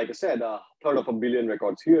dealing with, like I said, a third of a billion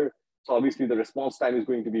records here. So obviously the response time is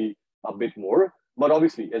going to be a bit more. But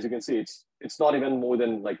obviously, as you can see, it's not even more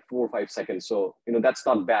than like 4 or 5 seconds. So that's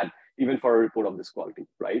not bad even for a report of this quality,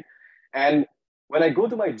 right? And when I go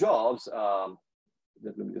to my jobs,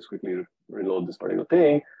 let me just quickly reload this particular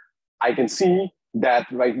thing. I can see that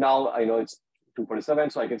right now, I know it's 247,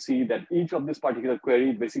 so I can see that each of this particular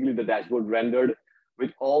query, basically the dashboard rendered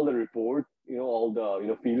with all the report, all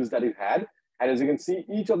the fields that it had. And as you can see,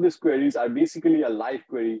 each of these queries are basically a live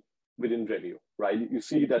query within Dremio, right? You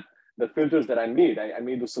see that the filters that I made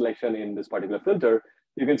the selection in this particular filter.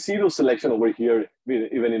 You can see those selection over here,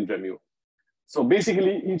 even in Dremio. So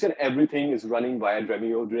basically, each and everything is running via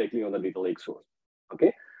Dremio directly on the data lake source.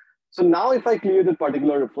 Okay. So now, if I clear that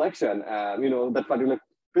particular reflection, that particular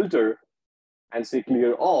filter, and say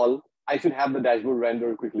clear all, I should have the dashboard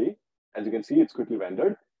render quickly. As you can see, it's quickly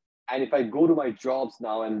rendered. And if I go to my jobs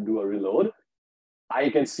now and do a reload, I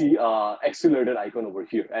can see accelerated icon over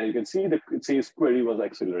here. And you can see that it says query was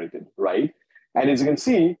accelerated, right? And as you can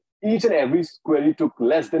see, each and every query took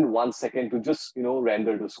less than 1 second to just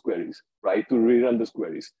render those queries, right? To rerun those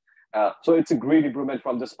queries. So it's a great improvement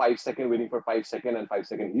from just 5 seconds waiting for 5 seconds and 5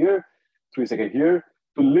 seconds here, 3 seconds here,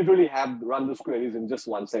 to literally have run those queries in just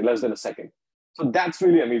 1 second, less than a second. So that's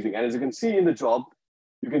really amazing. And as you can see in the job,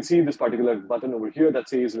 you can see this particular button over here that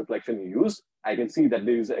says reflection used. I can see that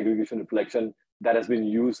there is an aggregation reflection that has been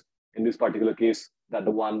used in this particular case, that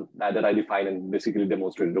the one that I defined and basically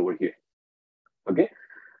demonstrated over here. Okay.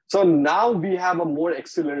 So now we have a more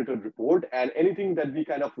accelerated report, and anything that we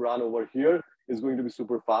kind of run over here is going to be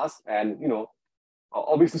super fast. And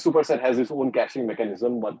obviously Superset has its own caching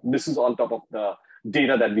mechanism, but this is on top of the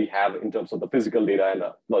data that we have in terms of the physical data and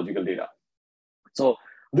the logical data. So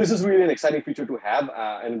this is really an exciting feature to have,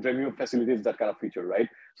 and Dremio facilitates that kind of feature, right?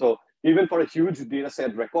 So even for a huge data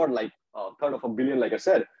set record, like a third of a billion, like I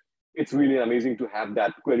said, it's really amazing to have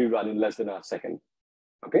that query run in less than a second,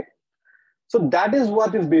 okay? So that is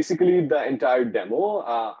what is basically the entire demo.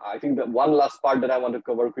 I think the one last part that I want to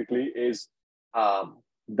cover quickly is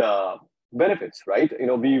the benefits, right?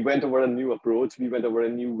 We went over a new approach. We went over a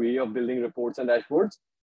new way of building reports and dashboards.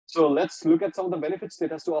 So let's look at some of the benefits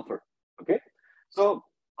it has to offer, okay? So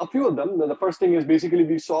a few of them. The first thing is basically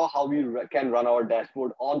we saw how we can run our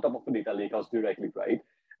dashboard on top of a data lakehouse directly, right?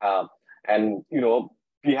 And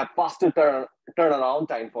we have faster turnaround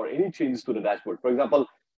time for any changes to the dashboard. For example,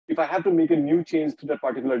 if I have to make a new change to that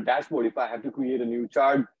particular dashboard, if I have to create a new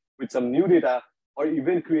chart with some new data, or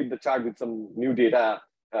even create the chart with some new data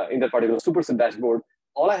in that particular Superset dashboard,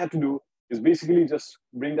 all I have to do is basically just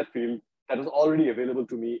bring that field that is already available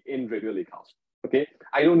to me in Data Lakehouse. Okay,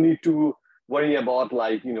 I don't need to worry about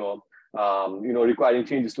requiring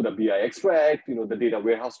changes to the BI extract, the data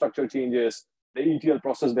warehouse structure changes, the ETL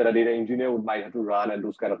process that a data engineer might have to run, and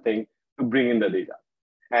those kind of things to bring in the data.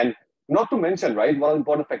 And not to mention, right, one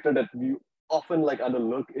important factor that we often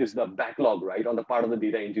underlook is the backlog, right, on the part of the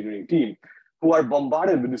data engineering team, who are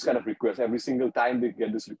bombarded with this kind of request every single time they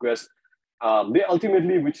get this request. They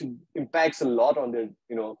ultimately, which impacts a lot on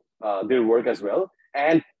their work as well,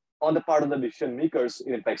 and on the part of the decision makers,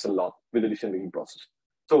 it impacts a lot with the decision making process.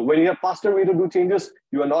 So when you have faster way to do changes,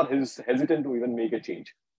 you are not hesitant to even make a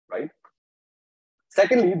change, right?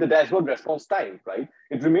 Secondly, the dashboard response time, right?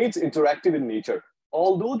 It remains interactive in nature,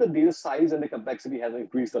 although the data size and the complexity has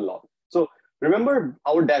increased a lot. So remember,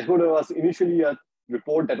 our dashboard was initially a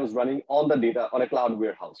report that was running on the data on a cloud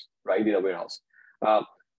warehouse, right? Data warehouse.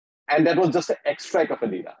 And that was just an extract of the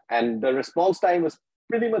data. And the response time was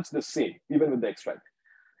pretty much the same, even with the extract.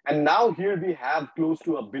 And now here we have close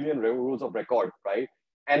to 1 billion rows of record, right?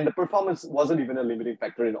 And the performance wasn't even a limiting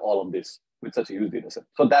factor in all of this with such a huge data set.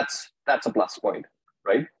 So that's a plus point,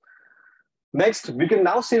 right? Next, we can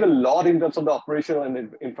now save a lot in terms of the operational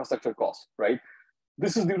and infrastructure costs, right?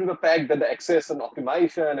 This is due to the fact that the access and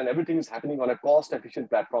optimization and everything is happening on a cost-efficient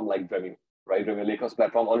platform like Dremio, right? Dremio Lakehouse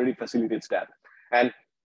platform already facilitates that. And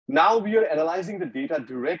now we are analyzing the data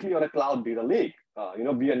directly on a cloud data lake.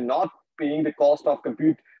 We are not paying the cost of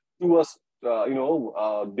compute to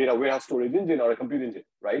a data warehouse storage engine or a compute engine,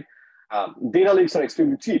 right? Data lakes are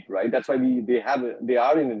extremely cheap, right? That's why they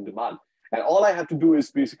are in demand. And all I have to do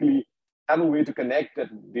is basically have a way to connect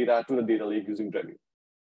that data to the data lake using Dremio.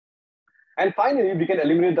 And finally, we can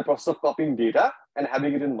eliminate the process of copying data and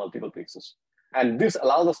having it in multiple places. And this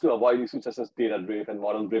allows us to avoid issues such as data drift and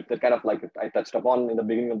model drift that kind of like I touched upon in the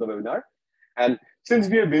beginning of the webinar. And since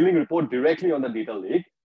we are building report directly on the data lake,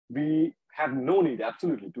 we have no need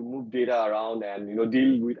absolutely to move data around and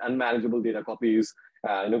deal with unmanageable data copies,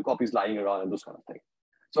 copies lying around and those kind of things.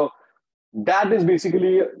 So That is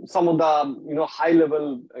basically some of the high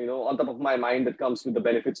level on top of my mind that comes with the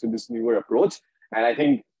benefits with this newer approach. And I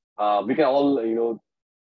think we can all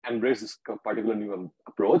embrace this particular new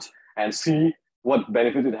approach and see what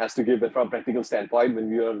benefit it has to give from a practical standpoint when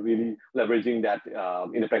we are really leveraging that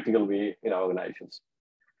in a practical way in our organizations.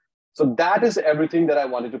 So that is everything that I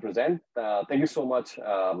wanted to present. Thank you so much,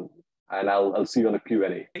 and I'll see you on the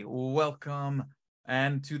Q&A. Welcome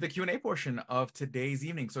and to the Q&A portion of today's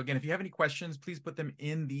evening. So again, if you have any questions, please put them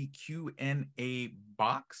in the Q&A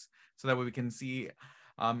box so that way we can see,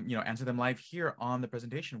 answer them live here on the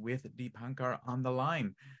presentation with Dipankar on the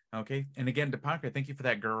line. Okay, and again, Dipankar, thank you for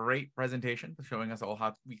that great presentation, for showing us all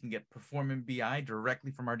how we can get performant BI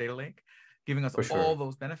directly from our data lake, giving us all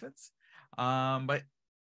those benefits. But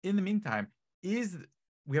in the meantime,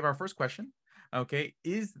 we have our first question. Okay,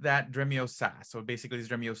 is that Dremio SaaS? So basically, is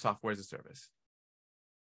Dremio software as a service?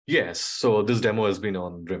 Yes, so this demo has been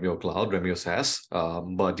on Dremio Cloud, Dremio SaaS.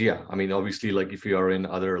 But yeah, I mean, obviously, like if you are in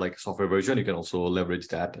other like software version, you can also leverage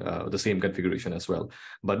that, the same configuration as well.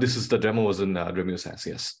 But the demo was in Dremio SaaS,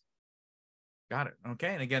 yes. Got it.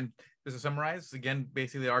 Okay, and again, just to summarize, again,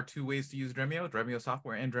 basically there are two ways to use Dremio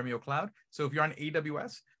software and Dremio Cloud. So if you're on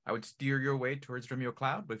AWS, I would steer your way towards Dremio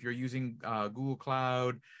Cloud. But if you're using Google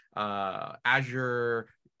Cloud, Azure,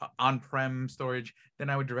 on-prem storage, then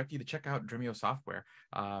I would direct you to check out Dremio software.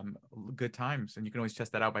 Good times. And you can always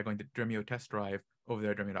test that out by going to Dremio Test Drive over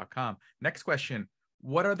there at dremio.com. Next question.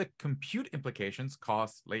 What are the compute implications,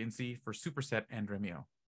 cost, latency for Superset and Dremio?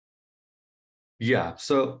 Yeah,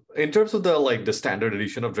 so in terms of the standard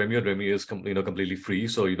edition of Dremio is completely free.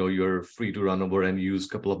 So you're free to run over and use a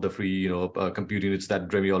couple of the free compute units that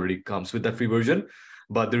Dremio already comes with that free version.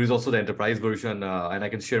 But there is also the enterprise version, and I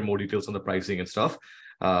can share more details on the pricing and stuff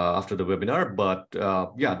after the webinar. But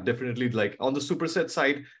yeah, definitely like on the Superset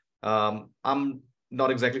side, I'm not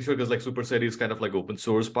exactly sure because like Superset is kind of like open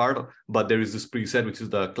source part, but there is this preset, which is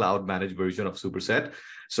the cloud managed version of Superset.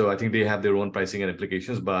 So I think they have their own pricing and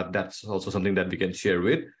implications, but that's also something that we can share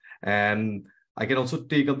with. And I can also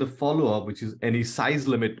take up the follow-up, which is any size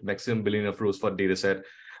limit, maximum billion of rows for data set.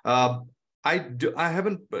 I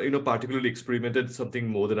haven't particularly experimented something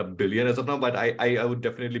more than 1 billion as of now, but I would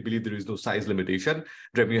definitely believe there is no size limitation.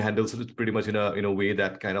 Dremio handles it pretty much in a way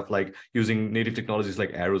that kind of like using native technologies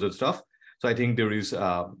like arrows and stuff. So I think there is,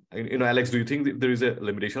 Alex, do you think there is a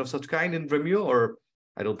limitation of such kind in Dremio, or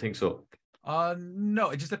I don't think so? No,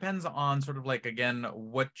 it just depends on sort of like, again,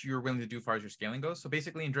 what you're willing to do as far as your scaling goes. So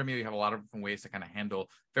basically in Dremio, you have a lot of different ways to kind of handle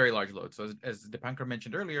very large loads. So as Dipankar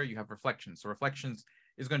mentioned earlier, you have reflections. So reflections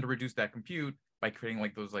is going to reduce that compute by creating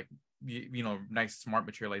like those like, nice smart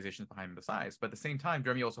materializations behind the size. But at the same time,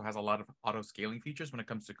 Dremio also has a lot of auto scaling features when it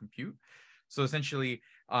comes to compute. So essentially,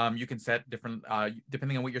 you can set different,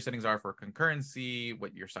 depending on what your settings are for concurrency,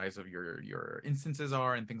 what your size of your instances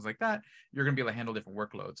are, and things like that, you're going to be able to handle different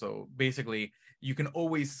workloads. So basically, you can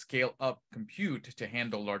always scale up compute to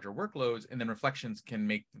handle larger workloads, and then reflections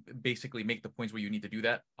can basically make the points where you need to do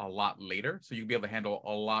that a lot later. So you'll be able to handle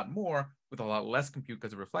a lot more with a lot less compute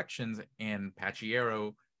because of reflections and Apache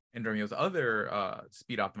Arrow and Dremio's other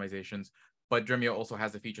speed optimizations. But Dremio also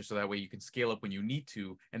has the feature so that way you can scale up when you need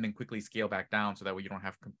to and then quickly scale back down so that way you don't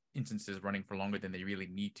have instances running for longer than they really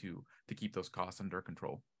need to keep those costs under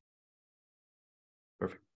control.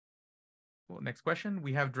 Perfect. Well, next question.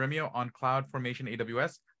 We have Dremio on CloudFormation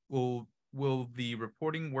AWS. Will the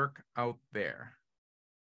reporting work out there?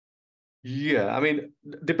 Yeah, I mean,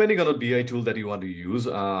 depending on the BI tool that you want to use,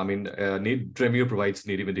 Dremio provides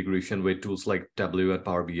native integration with tools like Tableau and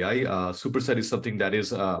Power BI. Superset is something that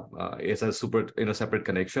is a separate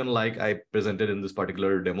connection, like I presented in this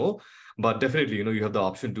particular demo. But definitely, you have the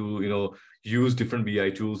option to use different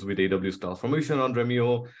BI tools with AWS CloudFormation on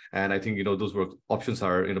Dremio, and I think those work options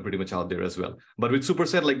are pretty much out there as well. But with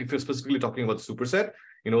Superset, like if you're specifically talking about Superset,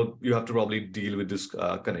 you have to probably deal with these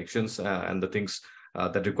connections and the things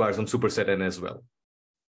that require some superset in as well.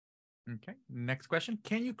 Okay, next question.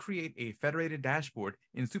 Can you create a federated dashboard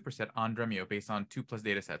in Superset on Dremio based on 2+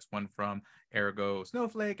 data sets, one from Ergo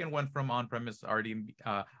Snowflake and one from on-premise RDBMS,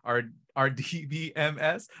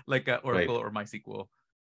 like Oracle or MySQL?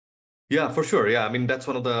 Yeah, for sure. Yeah, I mean, that's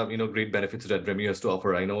one of the great benefits that Dremio has to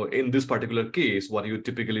offer. I know in this particular case, what you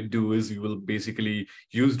typically do is you will basically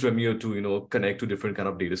use Dremio to connect to different kind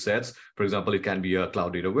of data sets. For example, it can be a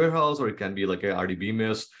cloud data warehouse, or it can be like a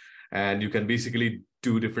RDBMS, and you can basically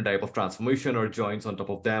do different type of transformation or joins on top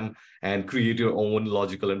of them and create your own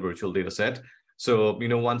logical and virtual data set. So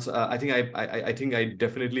once I think I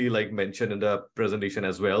definitely like mentioned in the presentation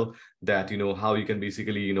as well that how you can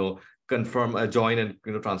basically confirm a join and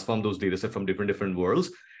transform those data set from different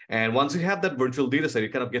worlds. And once you have that virtual data set,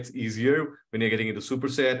 it kind of gets easier when you're getting into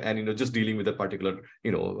superset and just dealing with a particular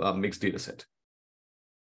mixed data set.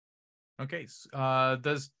 Okay.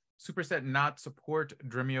 Does Superset not support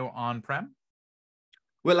Dremio on-prem?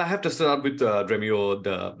 Well, I have tested out with Dremio,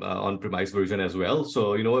 the on-premise version as well.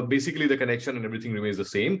 So, basically the connection and everything remains the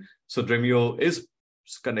same. So Dremio is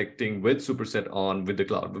connecting with Superset on with the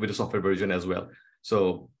cloud, with the software version as well.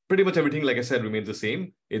 So pretty much everything, like I said, remains the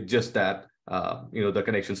same. It's just that, the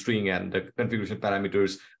connection string and the configuration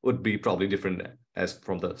parameters would be probably different as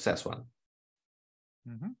from the SaaS one.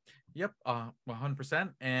 Mm-hmm. Yep, 100%.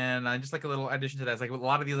 And just like a little addition to that, it's like a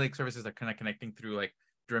lot of these like services are kind of connecting through like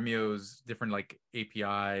Dremio's different like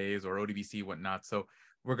APIs or ODBC whatnot. So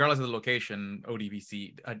regardless of the location,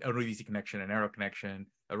 ODBC connection, an arrow connection,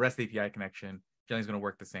 a REST API connection, generally is going to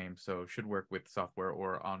work the same. So should work with software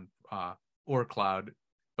or on or cloud.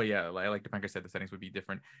 But yeah, like Dipankar said, the settings would be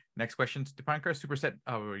different. Next question, Dipankar, Superset.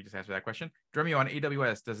 Oh, we just answered that question. Dremio on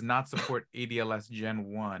AWS does not support ADLS Gen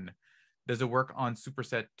 1. Does it work on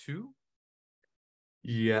Superset 2?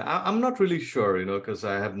 Yeah, I'm not really sure, because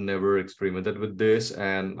I have never experimented with this,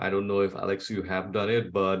 and I don't know if Alex, you have done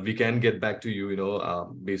it, but we can get back to you,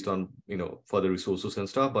 based on, further resources and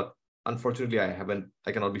stuff. But unfortunately,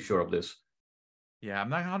 I cannot be sure of this. Yeah, I'm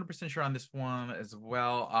not 100% sure on this one as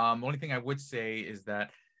well. The only thing I would say is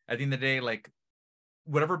that at the end of the day, like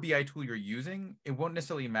whatever BI tool you're using, it won't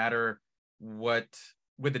necessarily matter what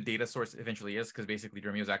the data source eventually is, because basically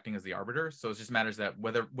Dremio is acting as the arbiter. So it just matters that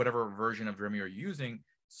whatever version of Dremio you're using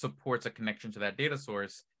supports a connection to that data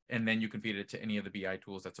source, and then you can feed it to any of the BI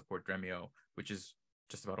tools that support Dremio, which is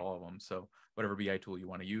just about all of them. So whatever BI tool you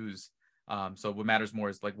want to use. So what matters more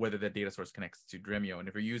is like whether the data source connects to Dremio. And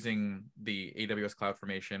if you're using the AWS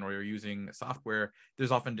CloudFormation or you're using software,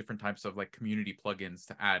 there's often different types of like community plugins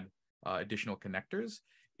to add additional connectors.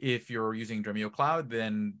 If you're using Dremio Cloud,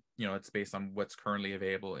 then it's based on what's currently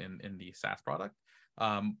available in the SaaS product,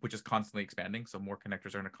 which is constantly expanding. So more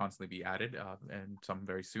connectors are going to constantly be added, and some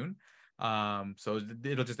very soon. So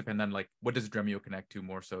it'll just depend on like what does Dremio connect to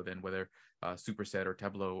more so than whether Superset or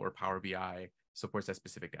Tableau or Power BI supports that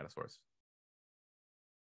specific data source.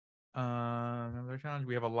 Another challenge: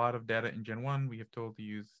 we have a lot of data in Gen 1. We have told to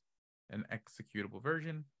use an executable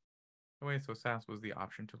version. Anyway, so SaaS was the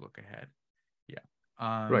option to look ahead. Yeah.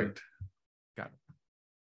 Right. Got it.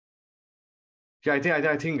 Yeah,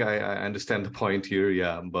 I think I understand the point here.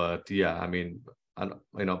 Yeah, but yeah, I mean,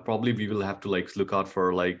 probably we will have to like look out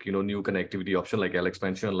for like new connectivity option like Alex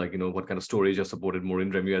mentioned, like what kind of storage are supported more in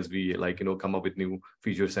Dremio as we like come up with new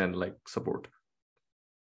features and like support.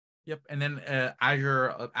 Yep, and then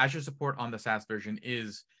Azure support on the SaaS version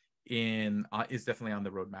is definitely on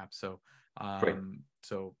the roadmap. So Right.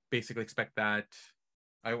 So basically expect that.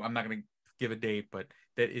 I'm not going to give a date, but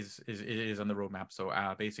that is on the roadmap. So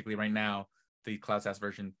basically right now the cloud SaaS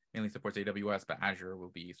version mainly supports AWS, but Azure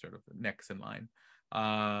will be sort of next in line.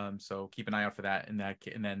 So keep an eye out for that. And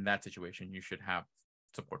then that situation, you should have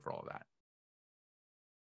support for all of that.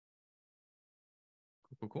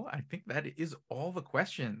 Cool. I think that is all the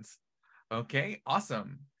questions. Okay,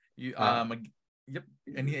 awesome. Yep.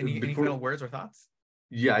 Any final words or thoughts?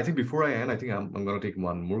 Yeah, I think before I end, I think I'm going to take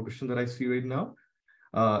one more question that I see right now.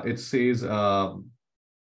 It says,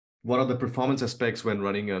 what are the performance aspects when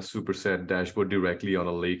running a Superset dashboard directly on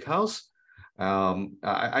a lakehouse?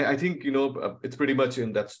 I think it's pretty much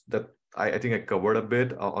in that I think I covered a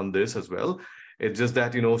bit on this as well. It's just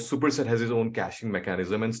that Superset has its own caching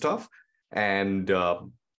mechanism and stuff, and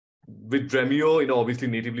with Dremio, obviously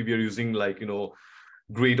natively we are using like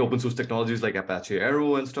great open source technologies like Apache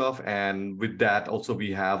Arrow and stuff. And with that, also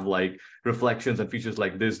we have like reflections and features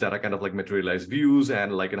like this that are kind of like materialized views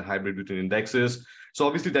and like in a hybrid between indexes. So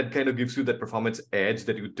obviously that kind of gives you that performance edge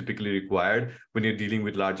that you would typically require when you're dealing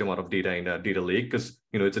with large amount of data in a data lake, because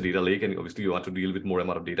it's a data lake and obviously you want to deal with more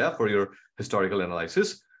amount of data for your historical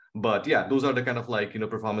analysis. But yeah, those are the kind of like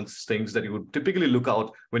performance things that you would typically look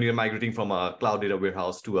out when you're migrating from a cloud data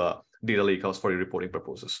warehouse to a data lakehouse for your reporting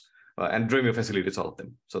purposes. And Dremio facilitates all of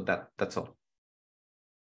them. So that's all.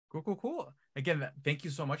 Cool. Again, thank you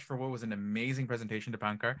so much for what was an amazing presentation,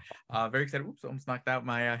 Dipankar. Very excited. Oops, almost knocked out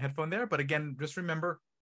my headphone there. But again, just remember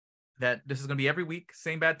that this is going to be every week,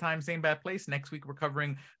 same bad time, same bad place. Next week, we're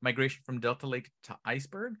covering migration from Delta Lake to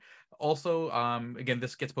Iceberg. Also, again,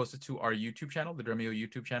 this gets posted to our YouTube channel, the Dremio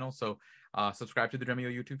YouTube channel. So subscribe to the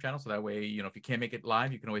Dremio YouTube channel. So that way, if you can't make it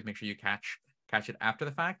live, you can always make sure you catch it after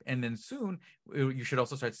the fact. And then soon you should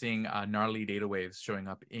also start seeing gnarly data waves showing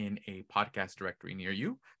up in a podcast directory near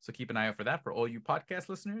you. So keep an eye out for that for all you podcast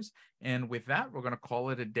listeners. And with that, we're going to call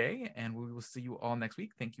it a day, and we will see you all next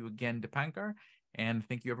week. Thank you again, Dipankar, and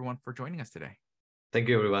thank you everyone for joining us today. Thank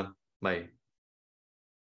you, everyone. Bye.